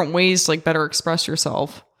 many different ways to like better express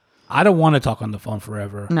yourself. it. I don't want to talk on the phone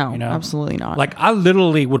forever. No, you know? absolutely not. Like I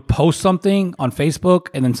literally would post something on Facebook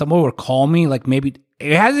and then someone would call me. Like maybe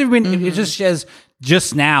it hasn't been. It just says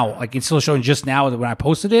just now. Like it's still showing just now when I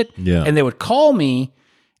posted it. Yeah. And they would call me,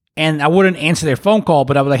 and I wouldn't answer their phone call,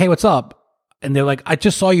 but I was like, "Hey, what's up?" And they're like, "I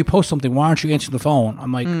just saw you post something. Why aren't you answering the phone?"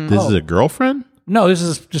 I'm like, this "Oh, is a girlfriend? no, this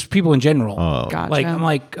is just people in general." Oh. Gotcha. Like I'm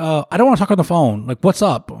like, I don't want to talk on the phone. Like, what's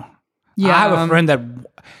up? Yeah. I have a friend that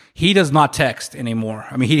he does not text anymore.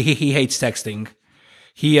 I mean, he hates texting.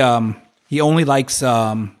 He only likes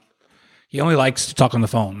to talk on the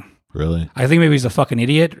phone. Really? I think maybe he's a fucking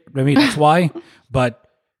idiot. Maybe that's why. But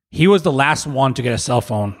he was the last one to get a cell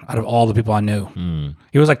phone out of all the people I knew.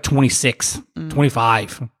 He was like 26,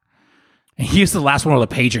 25. And he was the last one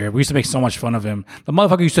with a pager. We used to make so much fun of him. The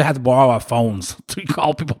motherfucker used to have to borrow our phones to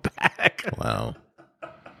call people back. Wow.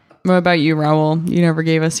 What about you, Raul? You never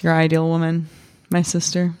gave us your ideal woman, my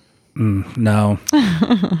sister. No.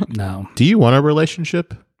 No. Do you want a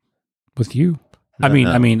relationship? With you.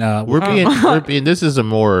 No. We're being this is a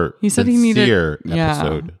more He said he needed sincere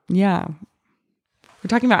episode. Yeah. We're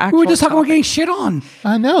talking about actual We were just talking about topics. getting shit on.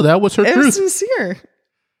 I know, that was her It was truth. sincere.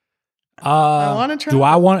 wanna try- Do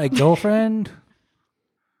I want a girlfriend?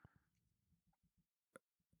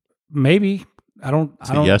 Maybe. I don't.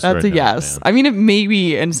 Yes, That's right a now, yes. man. I mean, it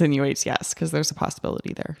maybe insinuates yes because there's a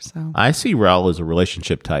possibility there. So I see Raul as a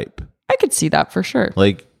relationship type. I could see that for sure.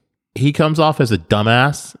 Like he comes off as a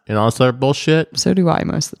dumbass and all this other bullshit, So do I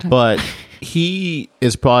most of the time. but he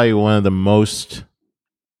is probably one of the most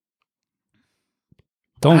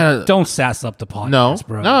Don't sass up the podcast, no,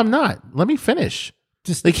 bro. no, I'm not. Let me finish.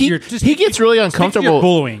 Just Like he gets really uncomfortable.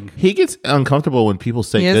 Bullying. He gets uncomfortable when people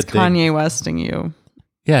say he good is things. Kanye Westing you.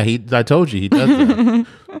 Yeah, I told you he does that.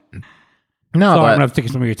 No, Sorry, I'm gonna but have to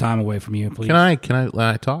take some of your time away from you, please. can I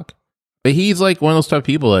let I talk? But he's like one of those type of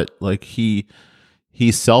people that like he's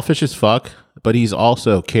selfish as fuck, but he's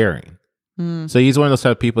also caring. So he's one of those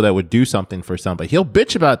type of people that would do something for somebody. He'll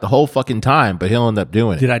bitch about it the whole fucking time, but he'll end up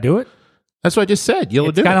doing it. Did I do it? That's what I just said. You'll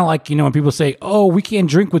It's do kind it. of like, when people say, "Oh, we can't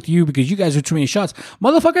drink with you because you guys are too many shots."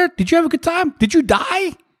 Motherfucker, did you have a good time? Did you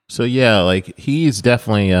die? So yeah, like he's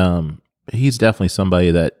definitely somebody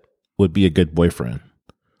that would be a good boyfriend.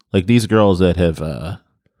 Like these girls that have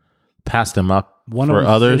passed him up One for of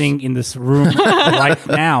them others, sitting in this room right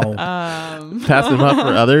now. passed him up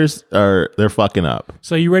for others, or they're fucking up.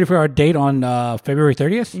 So you ready for our date on February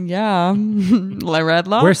 30th? Yeah. La Red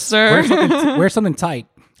Where's Lobster. something tight?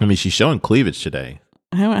 I mean, she's showing cleavage today.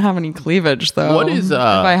 I don't have any cleavage though. What is, if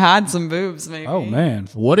I had some boobs, maybe. Oh man,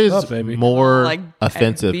 What is What's up, baby? more Like,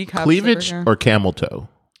 offensive, B cups cleavage over here. or camel toe?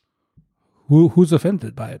 who's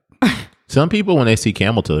offended by it? Some people, when they see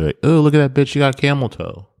camel toe, they're like, "Oh, look at that bitch! She got camel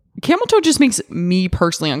toe." Camel toe just makes me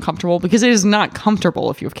personally uncomfortable because it is not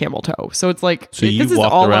comfortable if you have camel toe. So it's like, So you this is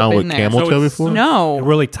walked all around up with in there. camel So toe it's- before? No.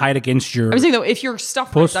 Really tight against your. I'm saying though, if your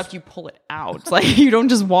stuff Puss. rips up, you pull it out. Like you don't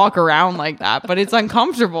just walk around like that, but it's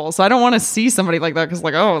uncomfortable. So I don't want to see somebody like that because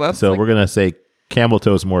like, oh, that's So like, we're gonna say camel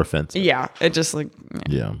toe is more offensive. yeah, it just like,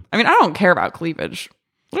 Yeah. I mean, I don't care about cleavage.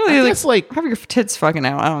 Literally, I like, guess like have your tits fucking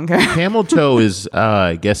out. I don't care. camel toe is,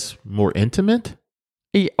 I guess, more intimate.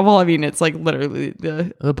 Yeah, well, I mean, it's like literally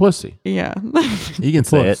the The pussy. yeah, You can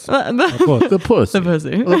say Puss. it. the The pussy. pussy,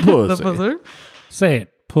 The pussy. the pussy. Say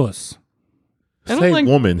it, puss, I don't Say like-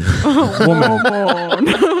 woman.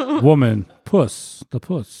 woman, woman, puss, the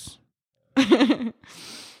puss.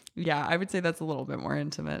 Yeah, I would say that's a little bit more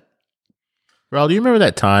intimate. Raul, do you remember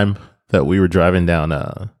that time that we were driving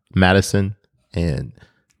down Madison and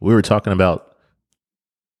we were talking about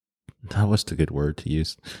what's the good word to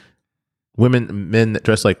use? Men that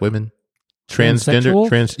dress like women, transgender,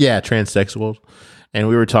 Transsexuals? transsexuals, and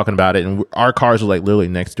we were talking about it, and our cars were like literally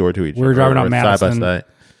next door to each other. We were driving on side by Madison. side,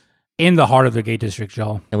 In the heart of the gay district,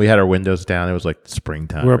 y'all. and we had our windows down. It was like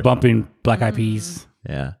springtime. We were or something. bumping Black Eyed Peas.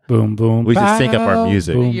 Yeah, Boom, boom. we just sync up our pow.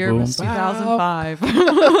 music. The Boom, year boom, was pow. 2005.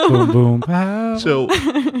 Boom, boom, pow. So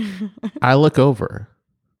I look over.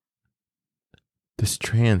 This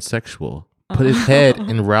transsexual put his head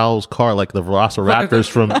in Raul's car like the velociraptors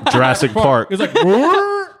from Jurassic Park. It's like,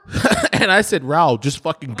 And I said, Raul, just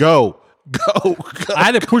fucking go. Go. I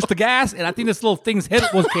had to push the gas, and I think this little thing's head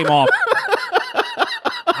came off.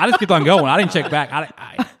 I just kept on going. I didn't check back.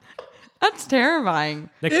 That's terrifying.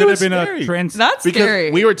 There It could have was been scary. a trans. That's Because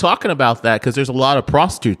scary. we were talking about that because there's a lot of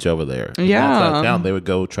prostitutes over there. Yeah. Outside of town, they would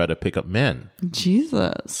go try to pick up men.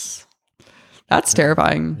 Jesus. That's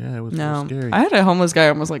terrifying. Yeah, it was No. scary. I had a homeless guy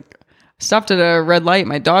almost like stopped at a red light.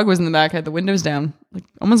 My dog was in the back, had the windows down. Like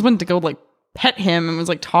almost went to go like pet him and was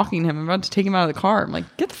like talking to him. I'm about to take him out of the car. I'm like,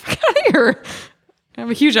 get the fuck out of here. I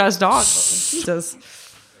have a huge ass dog. Jesus.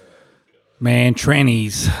 Man,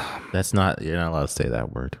 trannies. That's not, you're not allowed to say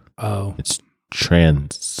that word. Oh. It's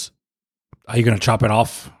trans. Are you going to chop it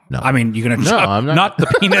off? No. I mean, you're going to No, chop, I'm not. not the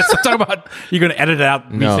penis. I'm talking about, you're going to edit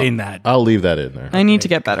out me saying that. I'll leave that in there. I need to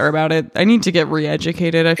get better about it. I need to get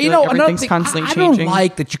re-educated. I feel like another everything's thing, constantly I changing. don't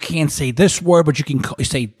like that you can't say this word, but you can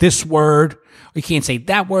say this word. Or you can't say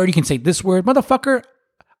that word. You can say this word. Motherfucker,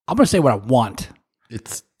 I'm going to say what I want.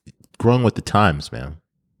 It's growing with the times, man.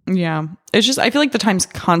 Yeah. It's just, I feel like the times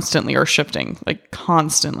constantly are shifting, like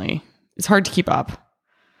constantly. It's hard to keep up.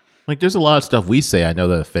 Like, there's a lot of stuff we say I know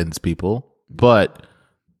that offends people, but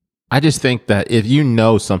I just think that if you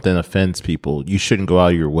know something offends people, you shouldn't go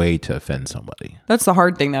out of your way to offend somebody. That's the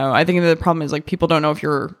hard thing, though. I think the problem is like people don't know if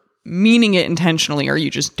you're meaning it intentionally or you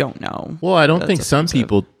just don't know. Well, I don't think some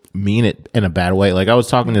people mean it in a bad way. Like, I was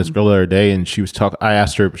talking to this girl the other day, and she was talking. I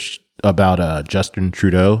asked her about Justin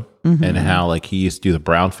Trudeau and how like he used to do the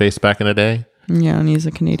brown face back in the day. Yeah, and he's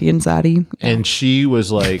a Canadian zaddy. And she was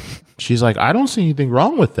like, she's like, I don't see anything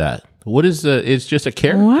wrong with that. What is it's just a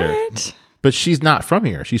character. What? But she's not from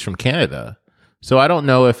here. She's from Canada. So I don't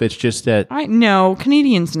know if it's just that. I know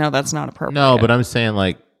Canadians know that's not appropriate. No, but I'm saying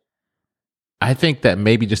like, I think that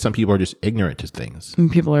maybe just some people are just ignorant to things.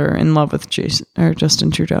 And people are in love with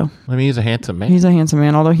Justin Trudeau. I mean, he's a handsome man He's a handsome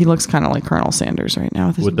man, although he looks kind of like Colonel Sanders right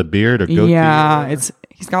now. with the beard or goatee. yeah, he's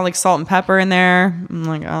got like salt and pepper in there. I'm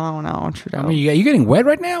like, I don't know, Trudeau. I mean, you getting wet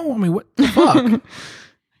right now? I mean, what the fuck?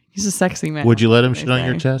 He's a sexy man. Would you let him shit on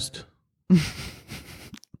your chest?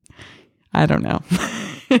 I don't know.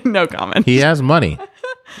 No comment. He has money.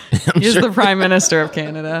 He's the Prime Minister of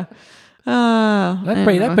Canada.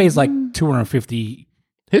 That pays like 250.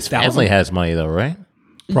 His family has money though, right?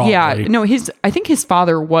 Probably. Yeah, no, I think his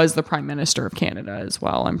father was the Prime Minister of Canada as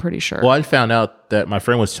well. I'm pretty sure. Well, I found out that my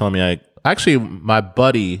friend was telling me, actually, my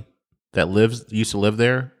buddy that used to live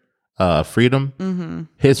there, Freedom,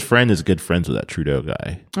 his friend is good friends with that Trudeau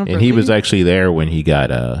guy. Oh, and he was really? actually there when he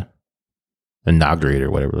got inaugurated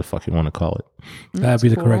or whatever the fuck you want to call it. That'd be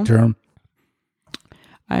the cool. correct term.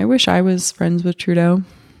 I wish I was friends with Trudeau.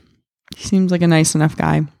 He seems like a nice enough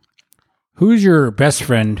guy. Who's your best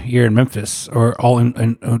friend here in Memphis, or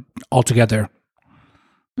all together?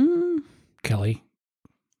 Kelly.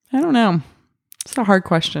 I don't know. It's a hard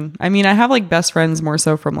question. I mean, I have like best friends more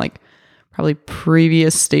so from like probably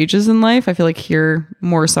previous stages in life. I feel like here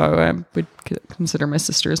more so I would consider my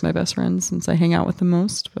sister as my best friend since I hang out with them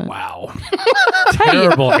most. But Wow.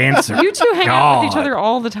 Terrible answer. you two hang out with each God. other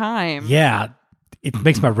all the time. Yeah, it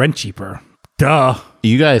makes my rent cheaper. Duh.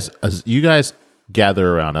 You guys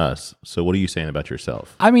gather around us. So what are you saying about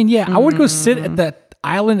yourself? I mean, yeah, I would go sit at that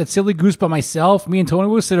island at Silly Goose by myself. Me and Tony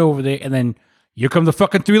would sit over there, and then here come the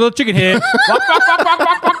fucking three little chicken head.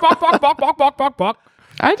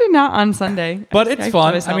 I did not on Sunday. But I it's enjoyed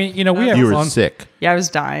fun. myself. I mean, we have You were fun. sick. Yeah, I was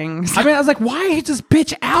dying. I mean, I was like, why is this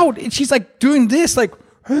bitch out? And she's like doing this, like,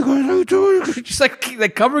 hey guys, how you doing? She's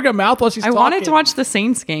like covering her mouth while she's I talking. wanted to watch the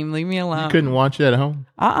Saints game. Leave me alone. Couldn't watch it at home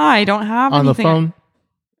I don't have on the anything. phone.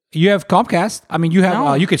 You have Comcast. I mean, you have.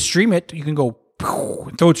 No. You could stream it. You can go throw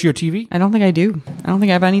it to your TV. I don't think I do. I don't think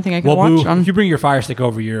I have anything I can Well, watch Boo, on. if you bring your Fire Stick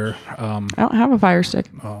over your. I don't have a Fire Stick.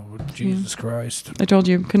 Oh Jesus Christ! I told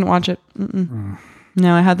you couldn't watch it.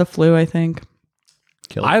 No, I had the flu. I think.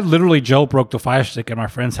 Kill it. I literally jailbroke the Fire Stick at my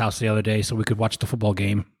friend's house the other day so we could watch the football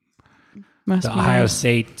game, Must the be Ohio nice.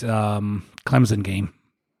 State Clemson game.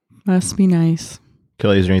 Must be nice.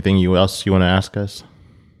 Kelly, is there anything else you want to ask us?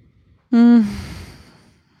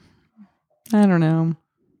 I don't know.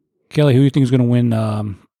 Kelly, who do you think is going to win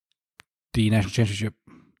the national championship?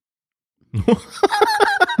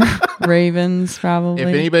 Ravens probably. If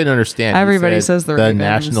anybody don't understand, he Everybody said says the Ravens.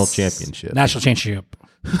 national championship. National championship.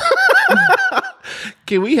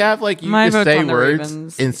 Can we have like you My just vote's say on the words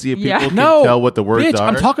Ravens. and see if Yeah. people can No, tell what the words bitch, are?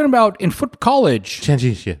 I'm talking about in college.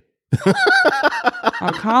 Championship.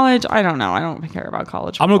 College, I don't know. I don't care about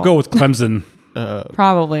college. I'm going to football. go with Clemson.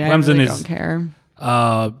 Probably. I Clemson really is- don't care.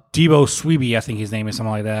 Debo Sweeby, I think his name is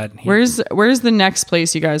something like that. Where's the next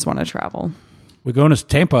place you guys want to travel? We're going to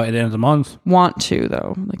Tampa at the end of the month. Want to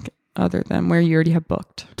though, like other than where you already have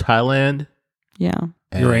booked. Thailand. Yeah,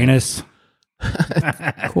 Uranus.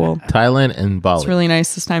 cool. Thailand and Bali. It's really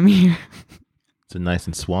nice this time of year. It's nice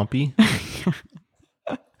and swampy.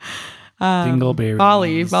 Dingleberries.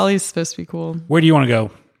 Bali's supposed to be cool. Where do you want to go?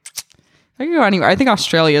 I could go anywhere. I think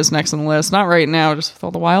Australia is next on the list. Not right now, just with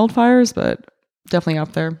all the wildfires, but definitely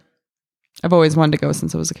up there. I've always wanted to go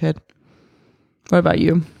since I was a kid. What about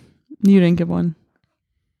you? You didn't give one.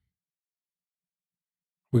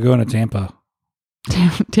 We're going to Tampa.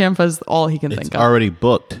 Tampa's all he can It's think of. already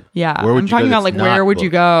booked. Yeah, Where would I'm you talking go about like that's where not would you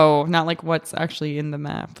booked? go, not like what's actually in the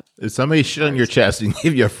map. If somebody shit on your chest and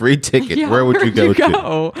give you a free ticket, Yeah, where would you go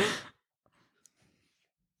to?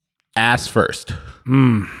 Ass first. So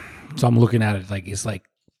I'm looking at it like it's like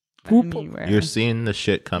whoop. Anywhere. You're seeing the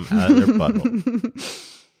shit come out of their butthole.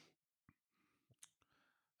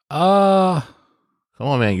 Come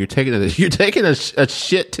on, man. You're taking a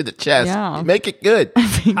shit to the chest. Yeah. Make it good.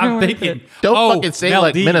 I'm thinking. Don't fucking say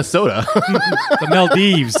like Maldives. Minnesota. The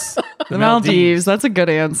Maldives. The Maldives. That's a good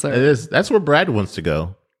answer. It is. That's where Brad wants to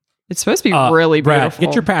go. It's supposed to be really Brad, beautiful.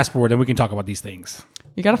 get your passport and we can talk about these things.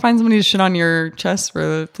 You got to find somebody to shit on your chest for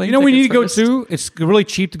the plane. You know, we need to go tickets first. to. It's really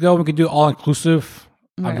cheap to go. We can do all inclusive.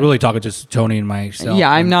 I'm really talking just to Tony and myself. Yeah,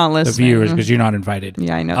 I'm and not the listening. viewers because you're not invited.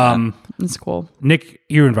 Yeah, I know that. It's cool. Nick,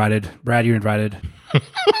 you're invited. Brad, you're invited.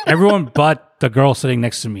 Everyone but the girl sitting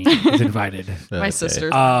next to me is invited. My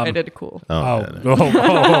sister's invited. Cool.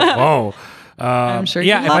 Oh. I'm sure.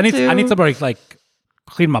 Yeah, you'd if I love need to. I need somebody to, like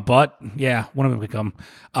clean my butt. Yeah, one of them could come.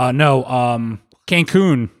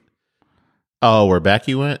 Cancun. Oh, where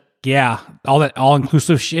Becky went? Yeah, all that all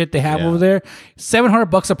inclusive shit they have Yeah. over there.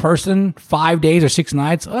 $700 a person, 5 days or 6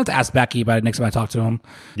 nights. I'll have to ask Becky about it next time I talk to him.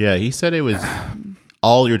 Yeah, he said it was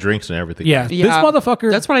all your drinks and everything. Yeah, Yeah, this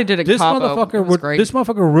motherfucker. that's what I did at This Cabo. motherfucker. It was great. This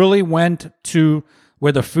motherfucker really went to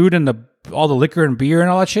where the food and all the liquor and beer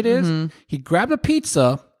and all that shit is. Mm-hmm. He grabbed a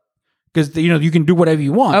pizza because you can do whatever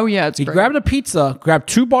you want. Oh, yeah, it's he great. grabbed a pizza, grabbed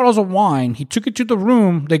 2 bottles of wine. He took it to the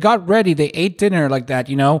room. They got ready. They ate dinner like that.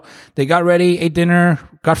 They got ready, ate dinner,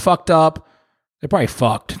 got fucked up. They probably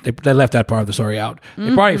fucked. They left that part of the story out.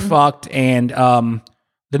 They probably fucked, and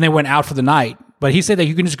then they went out for the night. But he said that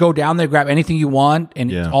you can just go down there, grab anything you want,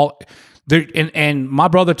 and Yeah. it's all. There and my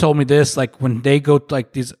brother told me this. Like when they go to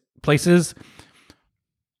like these places,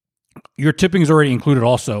 your tipping is already included,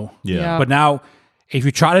 also. Yeah. But now, if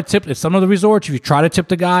you try to tip at some of the resorts, if you try to tip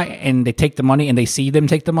the guy and they take the money and they see them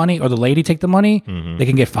take the money or the lady take the money, they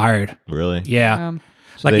can get fired. Really? Yeah.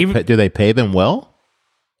 So do they pay them well?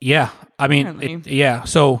 Yeah, I mean, Apparently. yeah.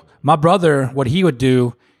 So my brother, what he would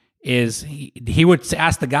do is he would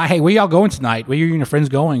ask the guy, "Hey, where y'all going tonight? Where you and your friends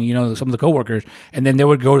going?" Some of the coworkers, and then they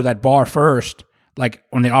would go to that bar first, like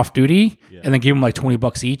when they're off duty, and then give them like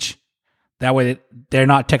 $20 each. That way, they're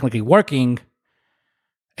not technically working,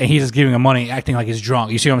 and he's just giving them money, acting like he's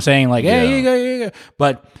drunk. You see what I'm saying? Like, hey, Yeah. you go, you go.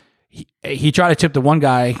 But he tried to tip the one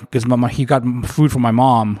guy because he got food for my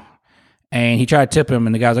mom. And he tried to tip him,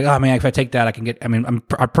 and the guy was like, "Oh man, if I take that, I can get." I mean, I'm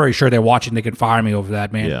pretty sure they're watching; they can fire me over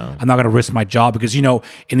that, man. Yeah. I'm not going to risk my job because in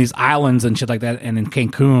these islands and shit like that, and in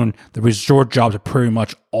Cancun, the resort jobs are pretty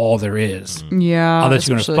much all there is. Yeah. Unless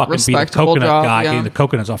you're going to especially fucking be the respectable coconut job, guy yeah. getting the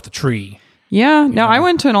coconuts off the tree. Yeah, no, I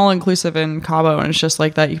went to an all-inclusive in Cabo, and it's just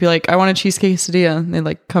like that. You'd be like, I want a cheese quesadilla. And they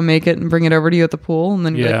like come make it and bring it over to you at the pool. And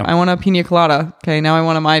then you're like, I want a pina colada. Okay, now I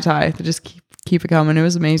want a Mai Tai. They just keep it coming. It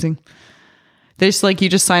was amazing. They just like, you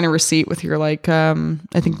just sign a receipt with your like, I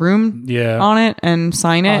think room on it and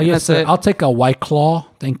sign it. Yes, that's it. I'll take a White Claw.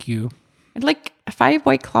 Thank you. I'd like 5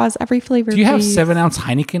 White Claws, every flavor. Do you have please. 7-ounce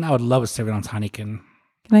Heineken? I would love a 7-ounce Heineken.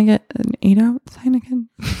 Can I get an 8-ounce Heineken?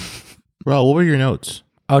 Bro, what were your notes?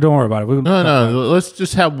 Oh, don't worry about it. No. Let's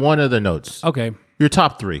just have one of the notes. Okay. Your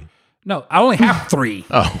top 3. No, I only have 3.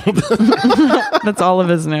 Oh. That's all of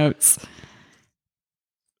his notes.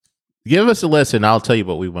 Give us a list and I'll tell you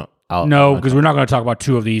what we want. No, because we're not going to talk about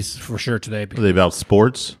 2 of these for sure today. Are they about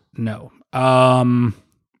sports? No. Yeah.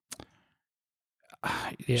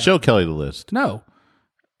 Show Kelly the list. No.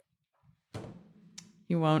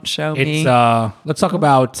 You won't show me. It's let's talk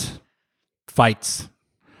about fights.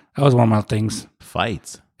 That was one of my things.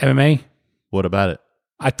 Fights. MMA. What about it?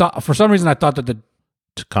 I thought for some reason that the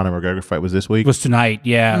Conor McGregor fight was this week? it was tonight.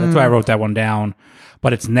 Yeah, that's why I wrote that one down.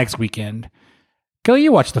 But it's next weekend. Kelly,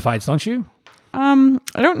 you watch the fights, don't you? I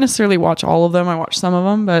don't necessarily watch all of them. I watch some of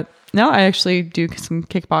them, but no, I actually do some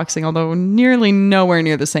kickboxing, although nearly nowhere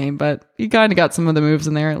near the same, but you kind of got some of the moves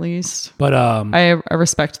in there at least. But I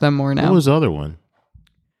respect them more now. What was the other one?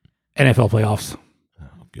 NFL playoffs. Oh,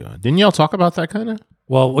 God. Didn't y'all talk about that kind of?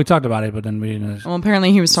 Well, we talked about it, but then we didn't. Well,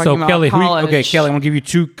 apparently he was talking about Kelly, college. Kelly, I'm gonna give you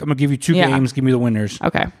 2. I'm gonna give you 2 Yeah. games. Give me the winners.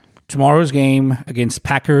 Okay. Tomorrow's game against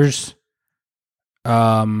Packers.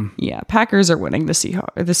 Yeah, Packers are winning the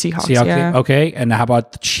Seahawks. Seahawks. Yeah. Okay, and how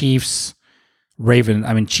about the Chiefs? Ravens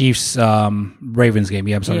game.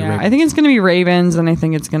 Yeah, I'm sorry. Yeah, Ravens. I think it's going to be Ravens, and I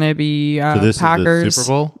think it's going to be So this Packers. is the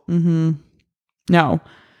Super Bowl? Mm-hmm. No,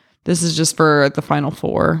 this is just for the Final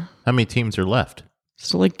Four. How many teams are left?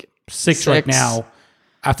 So like 6 right now.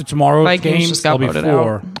 After tomorrow's Vikings games, just got there'll be voted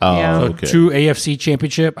 4. out. Oh, Yeah. So okay. 2 AFC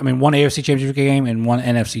championship. One AFC championship game and 1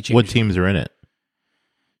 NFC championship. What teams are in it?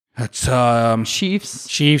 That's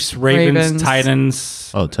Chiefs, Ravens,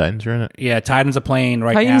 Titans. Oh, Titans are in it. Yeah, Titans are playing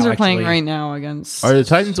right now. Titans are playing actually. right now against. Are the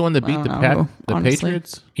Titans the one that beat I the don't know, honestly.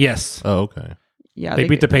 Patriots? Yes, Oh, okay. Yeah, they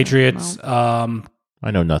beat the Patriots. I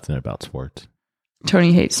know nothing about sports.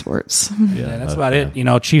 Tony hates sports. Yeah, that's about it.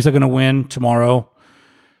 Chiefs are going to win tomorrow.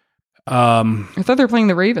 I thought they were playing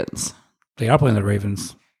the Ravens. They are playing the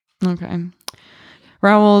Ravens. Okay.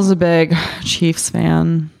 Raul is a big Chiefs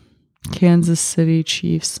fan. Kansas City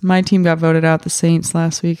Chiefs. My team got voted out, the Saints,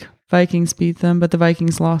 last week. Vikings beat them, but the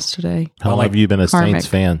Vikings lost today. How long have you been a karmic. Saints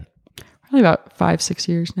fan? Probably about 5-6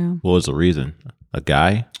 years now. What was the reason? A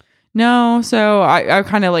guy? No, so I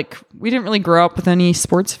kind of we didn't really grow up with any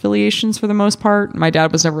sports affiliations for the most part. My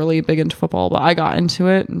dad was never really big into football, but I got into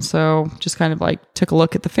it. And so just kind of took a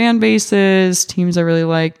look at the fan bases, teams I really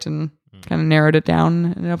liked, and kind of narrowed it down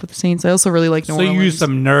and ended up with the Saints. I also really like New Orleans. So you used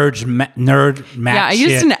some nerd math. Yeah, I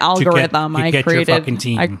used an algorithm. I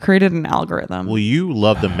created an algorithm. Well, you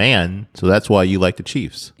love the man, so that's why you like the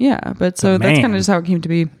Chiefs. Yeah, but so that's kind of just how it came to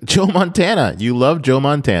be. Joe Montana. You love Joe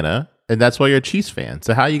Montana, and that's why you're a Chiefs fan.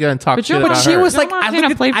 So how you going to talk shit about she her? was Joe like, I Montana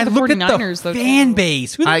look played at for the 49ers, though. fan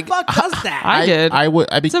base. Who the I- fuck does that? I did.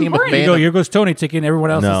 I became a important. fan. Here you go. Here goes Tony taking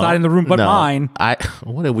everyone else inside in the room but mine.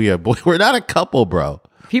 What are we? We're not a couple, bro.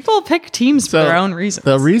 People pick teams for their own reasons.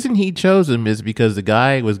 The reason he chose him is because the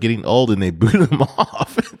guy was getting old and they booted him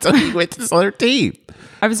off until he went to this other team.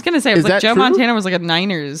 I was going to say, Is that Joe true? Montana was like a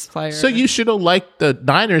Niners player. So you should have liked the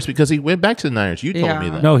Niners because he went back to the Niners. You told me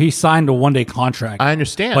that. No, he signed a 1-day contract. I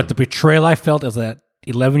understand. But the betrayal I felt as that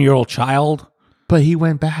 11-year-old child. But he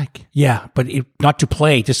went back. Yeah, but not to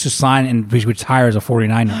play, just to sign and retire as a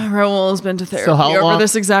 49er. Raul has been to therapy So how over long?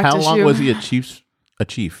 this exact how issue. long was he a chief?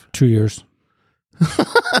 2 years.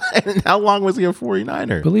 And how long was he a I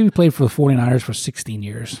 49er? believe he played for the 49ers for 16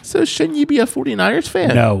 years. So shouldn't you be a 49ers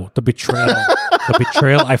fan? No, the betrayal. The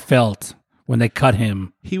betrayal I felt when they cut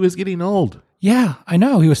him. He was getting old. Yeah, I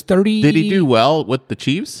know. He was 30. Did he do well with the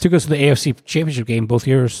Chiefs? Took us to the AFC Championship game both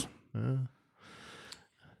years.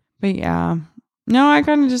 But yeah. No, I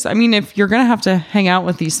kind of just, if you're going to have to hang out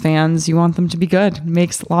with these fans, you want them to be good. It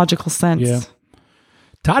makes logical sense. Yeah.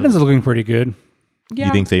 Titans are looking pretty good. Yeah.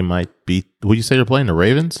 You think they might beat? Would you say they're playing the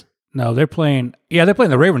Ravens? No, they're playing. Yeah, they're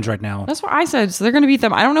playing the Ravens right now. That's what I said. So they're going to beat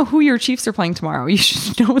them. I don't know who your Chiefs are playing tomorrow. You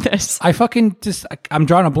should know this. I'm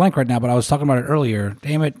drawing a blank right now, but I was talking about it earlier.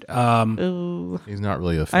 Damn it. Ooh. He's not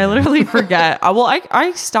really a fan. I literally forget.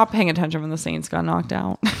 I stopped paying attention when the Saints got knocked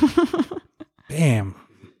out. Damn.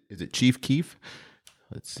 Is it Chief Keef?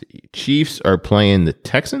 Let's see. Chiefs are playing the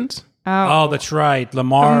Texans. Oh, that's right.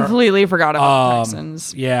 Lamar. Completely forgot about the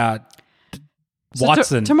Texans. Yeah. So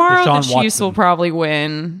Watson. tomorrow Deshaun the Chiefs Watson. will probably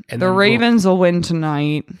win. And The then Ravens will win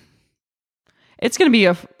tonight. It's going to be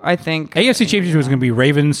I think. AFC Championship is going to be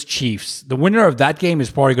Ravens Chiefs. The winner of that game is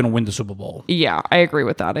probably going to win the Super Bowl. Yeah, I agree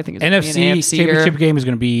with that. I think it's gonna be NFC an AFC Championship year. game is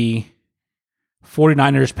going to be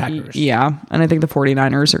 49ers Packers. Yeah, and I think the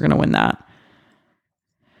 49ers are going to win that.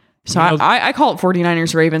 So You know- I call it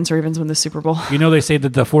 49ers Ravens. Ravens win the Super Bowl. You know, they say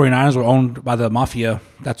that the 49ers were owned by the mafia.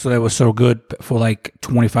 That's why they was so good for like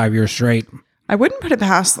 25 years straight. I wouldn't put it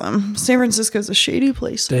past them. San Francisco's a shady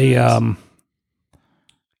place. They,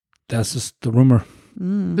 that's just the rumor.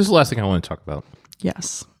 This is the last thing I want to talk about.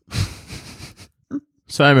 Yes.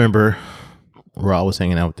 So I remember Raw was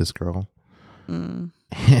hanging out with this girl, and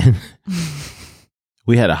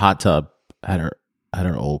we had a hot tub at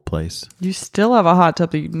her old place. You still have a hot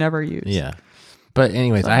tub that you never use. Yeah, but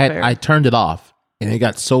anyways, That's fair. I turned it off, and it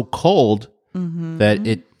got so cold that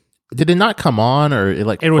it did it not come on, or it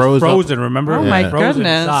like It was froze up? frozen, remember? Oh It my was frozen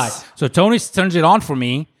goodness. inside. So Tony turns it on for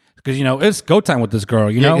me because, you know, it's go time with this girl,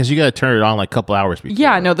 you Yeah, know? because you got to turn it on like a couple hours before.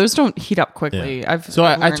 Yeah, no, those don't heat up quickly. Yeah. So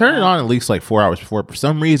I learned turned it that. on at least like 4 hours before. For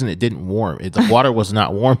some reason, it didn't warm. The water was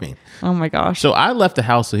not warming. Oh my gosh. So I left the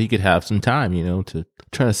house so he could have some time, you know, to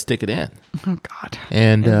try to stick it in. Oh God.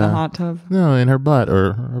 And In the hot tub. no, in her butt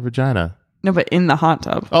or her vagina. No, but in the hot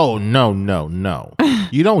tub. Oh no!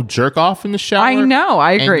 You don't jerk off in the shower. I know.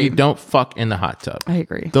 I And agree. you don't fuck in the hot tub. I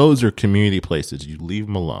agree. Those are community places. You leave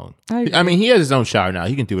them alone. I agree. I mean, he has his own shower now.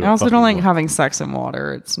 He can do it. I also don't like having sex in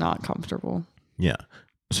water. It's not comfortable. Yeah.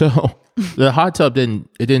 So the hot tub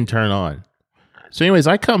didn't turn on. So anyways,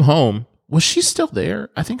 I come home. Was she still there?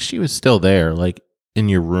 I think she was still there, like in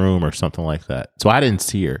your room or something like that. So I didn't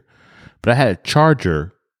see her, but I had a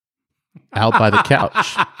charger out by the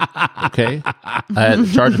couch. Okay. I had a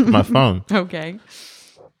charger for my phone. Okay.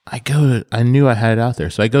 I knew I had it out there.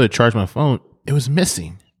 So I go to charge my phone. It was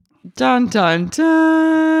missing. Dun dun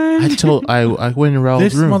dun. I went in Raul's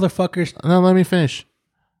This room. motherfucker's. No, let me finish.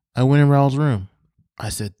 I went in Raul's room. I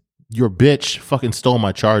said, your bitch fucking stole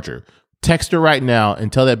my charger. Text her right now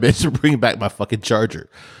and tell that bitch to bring back my fucking charger.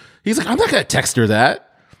 He's like, I'm not going to text her that.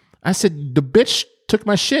 I said, the bitch took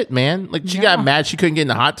my shit, man. Like, she got mad she couldn't get in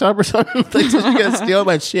the hot tub or something. Like, so she going to steal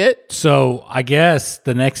my shit. So I guess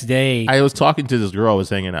the next day. I was talking to this girl I was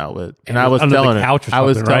hanging out with, and I was Under the telling her, couch or I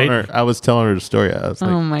was something, telling right? her, I was telling her the story. I was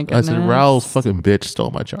like, Oh my I said, goodness. Raul's fucking bitch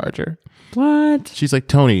stole my charger. What? She's like,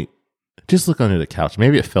 Tony, just look under the couch.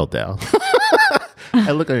 Maybe it fell down.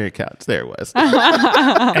 I look under your couch. There it was.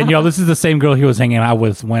 And yo, this is the same girl he was hanging out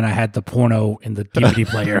with when I had the porno in the DVD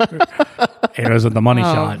player. It was with the money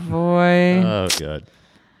Oh shot. boy. Oh, God.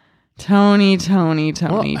 Tony.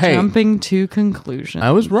 Well, hey. Jumping to conclusions.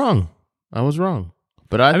 I was wrong.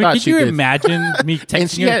 But I I mean, thought could she you could. imagine me And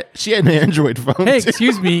texting her? she had an Android phone. Hey, too.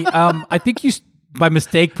 excuse me. I think you by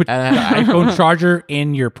mistake put the iPhone charger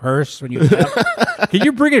in your purse when you left. Can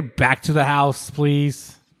you bring it back to the house,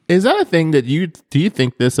 please? Is that a thing that do you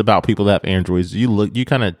think this about people that have Androids? You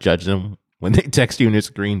kind of judge them when they text you and it's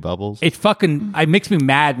green bubbles? It makes me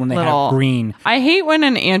mad when they Little- have green. I hate when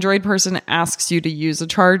an Android person asks you to use a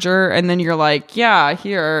charger and then you're like, yeah,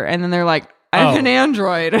 here. And then they're like, I have Oh. an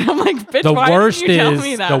Android. And I'm like, bitch, The why worst didn't you tell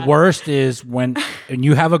me is that? the worst is when and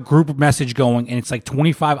you have a group message going and it's like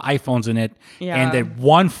 25 iPhones in it, Yeah. and then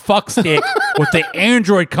one fuck stick with the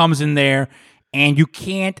Android comes in there, and you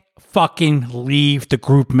can't fucking leave the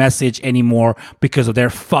group message anymore because of their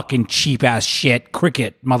fucking cheap ass shit.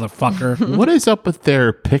 Cricket, motherfucker. What is up with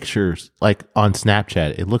their pictures like on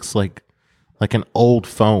Snapchat? It looks like an old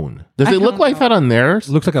phone. Does it look like that on theirs?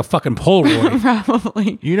 Looks like a fucking Polaroid.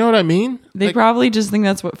 Probably. You know what I mean? They Like, probably just think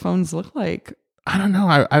that's what phones look like. I don't know.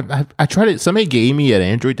 I tried it. Somebody gave me an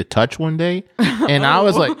Android to touch one day, and I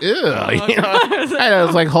was like, ew. You know, I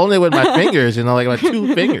was like holding it with my fingers, like my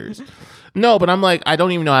two fingers. No, but I'm like, I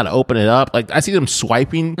don't even know how to open it up. Like, I see them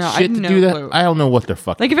swiping No, I shit have to no do that. clue. I don't know what they're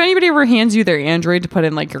fucking. Like if anybody ever hands you their Android to put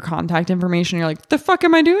in like your contact information, you're like, the fuck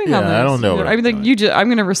am I doing on Yeah, this? I don't know what I mean, I'm like you I'm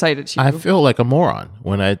gonna recite it to you. I feel like a moron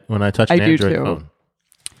when I touch an I do Android too. phone.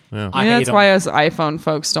 Yeah. I I mean, hate that's 'em. why us iPhone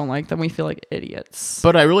folks don't like them. We feel like idiots.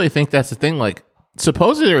 But I really think that's the thing. Like,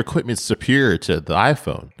 supposedly their equipment's superior to the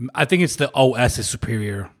iPhone. I think it's the OS is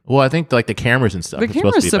superior. Well, I think like the cameras and stuff. The are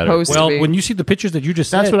camera's supposed to be better. supposed to Well, be. when you see the pictures that you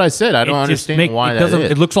just That's said, what I said. I it don't just understand why it that doesn't.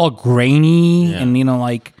 is. It looks all grainy, Yeah. and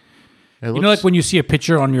like It you know, like when you see a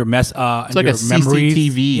picture on your it's like your a memories.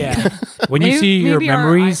 CCTV. Yeah, when you see your maybe our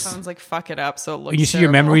memories, iPhones like fuck it up, so it looks when you see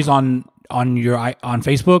your terrible. memories on on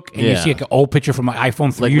Facebook and you Yeah. see like an old picture from my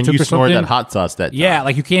iPhone through Like YouTube when you or snorted something. that hot sauce that time. Yeah,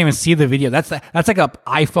 like you can't even see the video. That's like a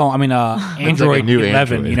iPhone. I mean, Android new 11.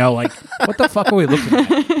 Android. You know, like what the fuck are we looking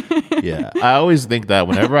at? Yeah. I always think that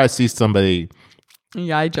whenever I see somebody,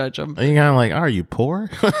 Yeah, I judge them. you're kind of like, are you poor?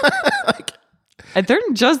 And they're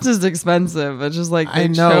just as expensive. It's just like they I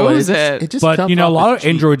know. chose it. It just But comes you know, a off lot as of cheap.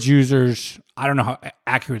 Android users, I don't know how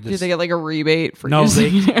accurate Do this. they get like a rebate for No,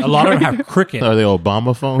 using a lot of them have Cricket. Are they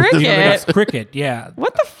Obama phones? Cricket? That's Cricket. Yeah.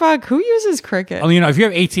 What the fuck? Who uses Cricket? You know, if you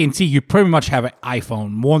have AT&T, you pretty much have an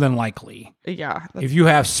iPhone, more than likely. Yeah. If you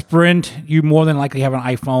have Sprint, you more than likely have an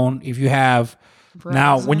iPhone. If you have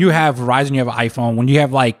now, when you have Verizon, you have an iPhone. When you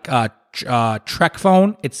have like Trek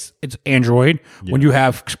phone, it's Android. When you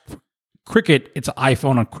have Cricket, it's an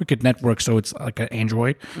iPhone on Cricket Network, so it's like an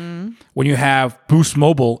Android. When you have Boost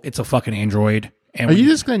Mobile, it's a fucking Android. And Are when you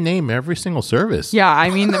just going to name every single service? Yeah, I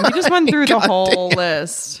mean, we just went through the whole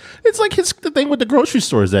list. It's like the thing with the grocery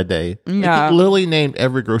stores that day. Like, Yeah. he literally named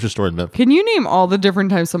every grocery store in Memphis. Can you name all the different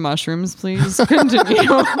types of mushrooms, please?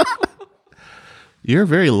 Continue. You're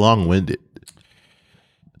very long-winded.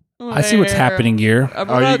 I see what's happening here. What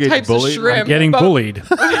Are you about getting types of bullied? shrimp? Getting bullied.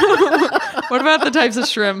 What about the types of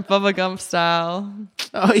shrimp, Bubba Gump style?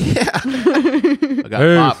 Oh, yeah. I got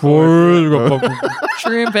Hey, popcorn.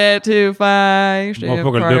 Shrimp at 2-5. Shrimp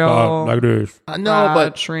Motherfucker dip out like this. I know,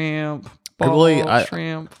 but shrimp. I really- Ball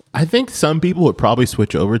shrimp. I think some people would probably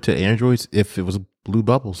switch over to Androids if it was Blue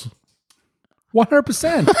Bubbles.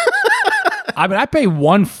 100%. I mean, I pay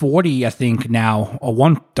 $140, I think now, or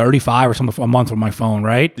 $135 or something for a month for my phone,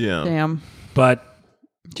 right? Yeah. Damn. But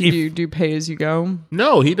Do you do pay as you go?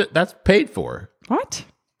 No, that's paid for. What?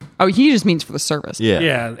 Oh, he just means for the service.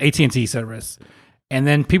 Yeah. AT&T service. And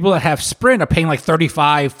then people that have Sprint are paying like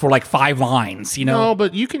 $35 for like 5 lines, you know? No,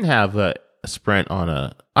 but you can have a Sprint on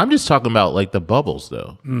a. I'm just talking about like the bubbles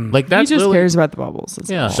though. Like He that's just really, cares about the bubbles. That's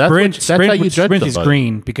Yeah, all. that's, Sprint, that's how you judge Sprint is somebody.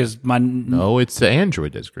 green because my No, it's the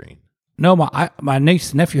Android that's green. my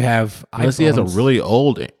niece and nephew have Unless he has a iPhones. really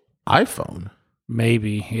old iPhone.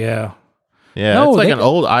 Maybe, yeah. Yeah, No, it's like they- an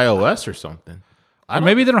old iOS or something. Or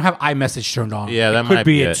maybe they don't have iMessage turned on. Yeah, that it could might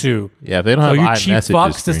be be it it. too. Yeah, if they don't So you have cheap iMessage. fucks,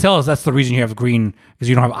 it's just green. tell us that's the reason you have green because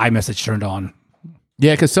you don't have iMessage turned on.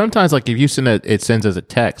 Yeah, because sometimes like if you send it sends as a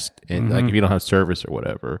text, and like if you don't have service or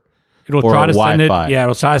whatever. It'll Or try to send Wi-Fi. it. Yeah,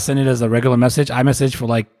 it'll try to send it as a regular message, iMessage for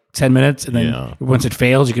like 10 minutes, and then Yeah. once it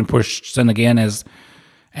fails, you can push send again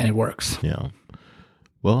and it works. Yeah.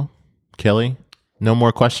 Well, Kelly, no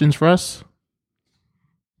more questions for us?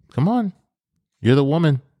 Come on. You're the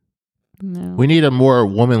woman. No. We need a more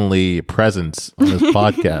womanly presence on this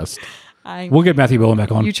podcast. We'll get Matthew Bowen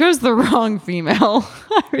back on. You chose the wrong female,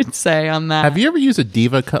 I would say, on that. Have you ever used a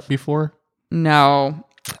Diva cup before? No.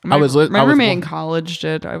 My was roommate in wa- college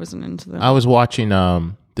did. I wasn't into them. I was watching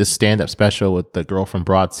this stand-up special with the girl from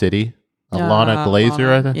Broad City, Alana Glazer,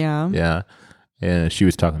 I think. Yeah. Yeah. And she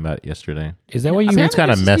was talking about it yesterday. Is that why you? I mean, it's kind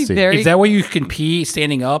of Apparently it's supposed to be messy. very- Is that why you can pee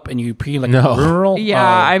standing up and you pee like No. a rural? Yeah,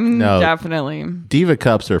 I'm no. definitely. Diva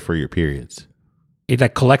cups are for your periods. It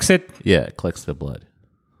like collects it. Yeah, it collects the blood.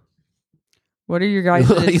 What are your guys'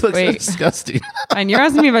 He looks wait? disgusting. And you're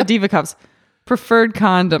asking me about Diva cups. Preferred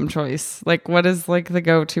condom choice. Like, what is like the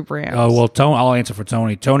go-to brand? Oh well, Tony. I'll answer for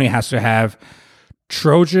Tony. Tony has to have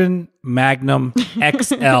Trojan Magnum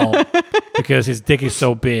XL because his dick is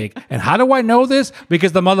so big. And how do I know this?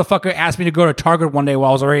 Because the motherfucker asked me to go to Target one day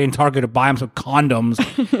while I was already in Target to buy him some condoms,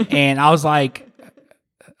 and I was like,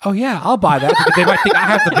 "Oh yeah, I'll buy that." Because they might think I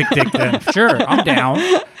have the big dick. Then sure, I'm down.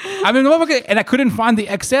 I mean, the motherfucker, and I couldn't find the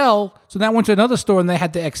XL, so then I went to another store and they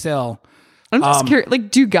had the XL. I'm just curious.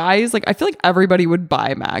 Like, do guys like? I feel like everybody would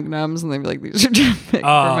buy magnums, and they'd be like, "These are too big for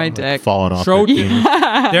my dick." Falling off. Trojan. their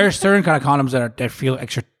penis. There are certain kind of condoms that feel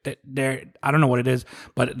extra. They're I don't know what it is,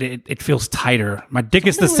 but it feels tighter. My dick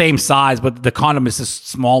is the same size, but the condom is just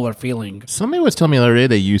smaller feeling. Somebody was telling me the other day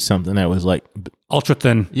they used something that was like, Ultra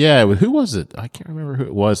thin. yeah, who was it? I can't remember who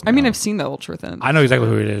it was. I mean, now. I've seen the ultra thin. I know exactly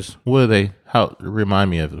who it is. What are they? How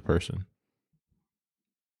remind me of the person?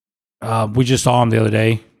 We just saw him the other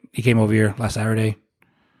day. He came over here last Saturday,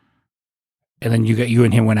 and then you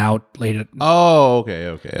and him went out later. Oh,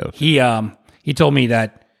 okay. He told me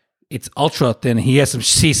that it's ultra thin. He has some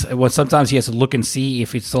see. Well, sometimes he has to look and see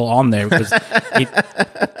if it's still on there because.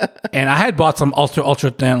 And I had bought some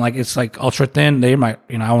ultra thin, like it's like ultra thin. They might,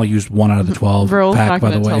 I only used 1 out of the 12 Verl's pack, not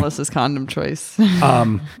by going the to way. tell us his condom choice.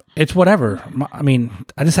 It's whatever. I mean,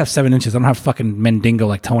 I just have 7 inches. I don't have fucking Mendingo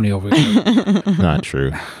like Tony over here. Not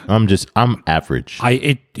true. I'm average.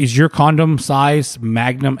 Is your condom size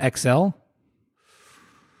Magnum XL?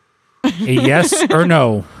 A yes or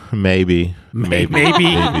no? Maybe Maybe.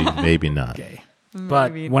 maybe not. Okay.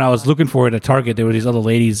 But Maybe when I was looking for it at Target, there were these other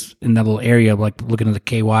ladies in that little area, like looking at the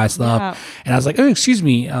KY stuff. Yeah. And I was like, "Oh, excuse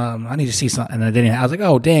me, I need to see something." And I didn't. I was like,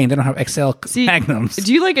 "Oh, dang, they don't have XL magnums."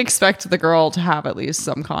 Do you like expect the girl to have at least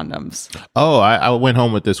some condoms? Oh, I went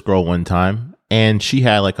home with this girl one time, and she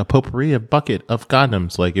had like a potpourri, a bucket of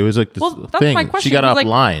condoms. Like it was like this Well, that's thing. my question. She got Like,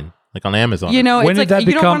 offline, like on Amazon. You know, When it's did like that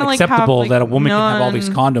you don't become wanna, like, have, acceptable like, that a woman can have all these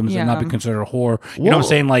none- condoms and not be Yeah. considered a whore? You know what I'm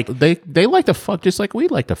saying? Like, they like to fuck just like we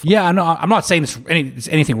like to fuck. yeah, I know. I'm not saying there's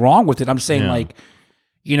anything wrong with it. I'm saying Yeah. like,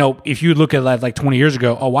 you know, if you look at that like 20 years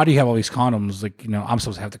ago, oh, why do you have all these condoms? Like, you know, I'm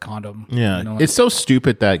supposed to have the condom. Yeah, You know, like- it's so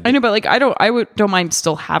stupid that I know, but like don't mind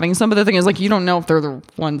still having some. But the thing is, like, you don't know if they're the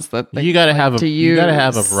ones that they you got to have to you got to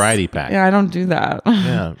have a use. variety pack. Yeah, I don't do that.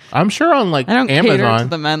 Yeah, I'm sure on like I don't cater to Amazon.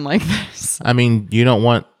 the men like this. I mean, you don't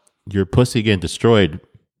want your pussy getting destroyed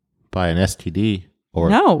by an STD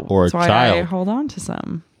or No, or a that's why I child. hold on to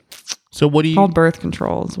some. So what do you? Called birth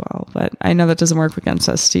control as well, but I know that doesn't work against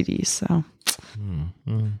STDs. So,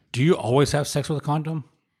 do you always have sex with a condom?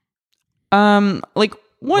 like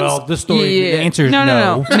once. Well, the story- the answer is no.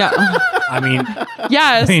 no. I mean,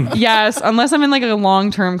 Yes, I mean- yes. Unless I'm in like a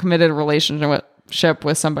long-term committed relationship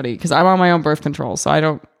with somebody, because I'm on my own birth control, so I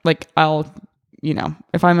don't like.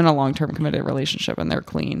 If I'm in a long-term committed relationship and they're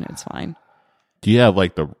clean, it's fine. Do you have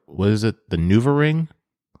like what is it? The NuvaRing,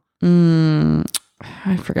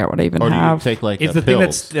 I forget what I even or do you have. take like it's a the thing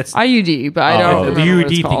pills? that's IUD, but I don't the the remember what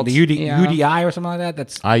UD it's thing, called. the UD, Yeah. UDI or something like that.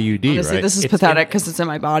 That's IUD, Honestly, right? this is It's pathetic because it's in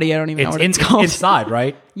my body. I don't even know what it's called. inside,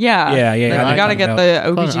 right? Yeah, Yeah. Like, I you gotta found get out. the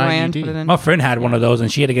Called an OBGYN IUD. to put it in. My friend had one of those,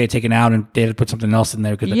 and she had to get it taken out, and they had to put something else in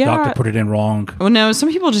there because the Yeah. doctor put it in wrong. Well, no, some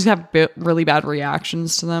people just have really bad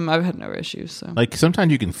reactions to them. I've had no issues. So Like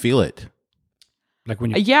sometimes you can feel it. Like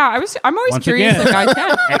when you yeah, I'm always Once curious again, if guys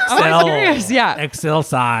can. I'm always curious. Yeah, XL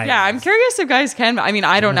size. yeah, I'm curious if guys can. But I mean,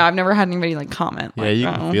 I don't know. I've never had anybody like comment. Yeah, like, you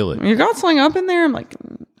can "Oh, feel it." You got something up in there? I'm like,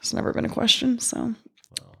 it's never been a question. So,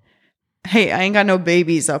 hey, I ain't got no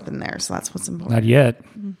babies up in there, so that's what's important. Not yet.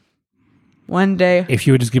 One day. If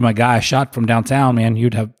you would just give my guy a shot from downtown, man,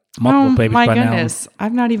 you'd have multiple babies my by goodness,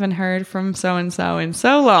 I've not even heard from so and so in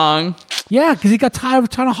so long. now. Yeah, because he got tired of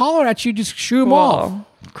trying to holler at you, just shoo him off.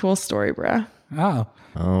 Cool story, bruh. Oh,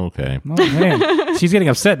 Okay. man. She's getting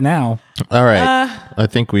upset now. All right. I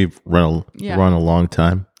think we've run yeah. a long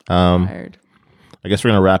time. Tired. I guess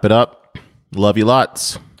we're gonna wrap it up. Love you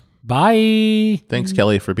lots. Bye. Thanks,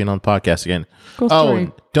 Kelly, for being on the podcast again. Cool Oh, story.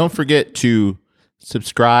 and don't forget to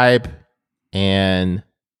subscribe and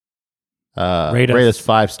Rate rate us. us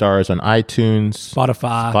 5 stars on iTunes.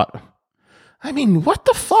 Spotify. I mean, what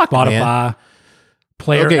the fuck, man? Spotify.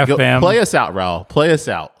 Player Okay, FM. play us out, Raul. Play us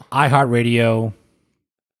out. iHeartRadio.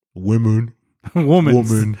 Women.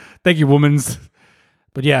 Woman. Thank you, womans.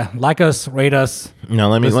 But yeah, like us, rate us. No,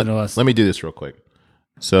 let me Listen to us. let me do this real quick.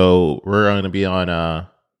 So we're going to be on.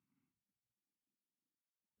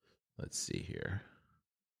 Let's see here.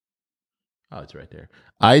 Oh, it's right there.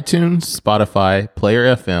 iTunes, Spotify,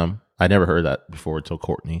 Player FM. I never heard that before until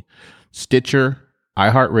Courtney. Stitcher,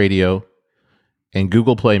 iHeartRadio, and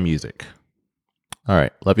Google Play Music. All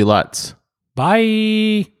right, love you lots.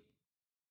 Bye.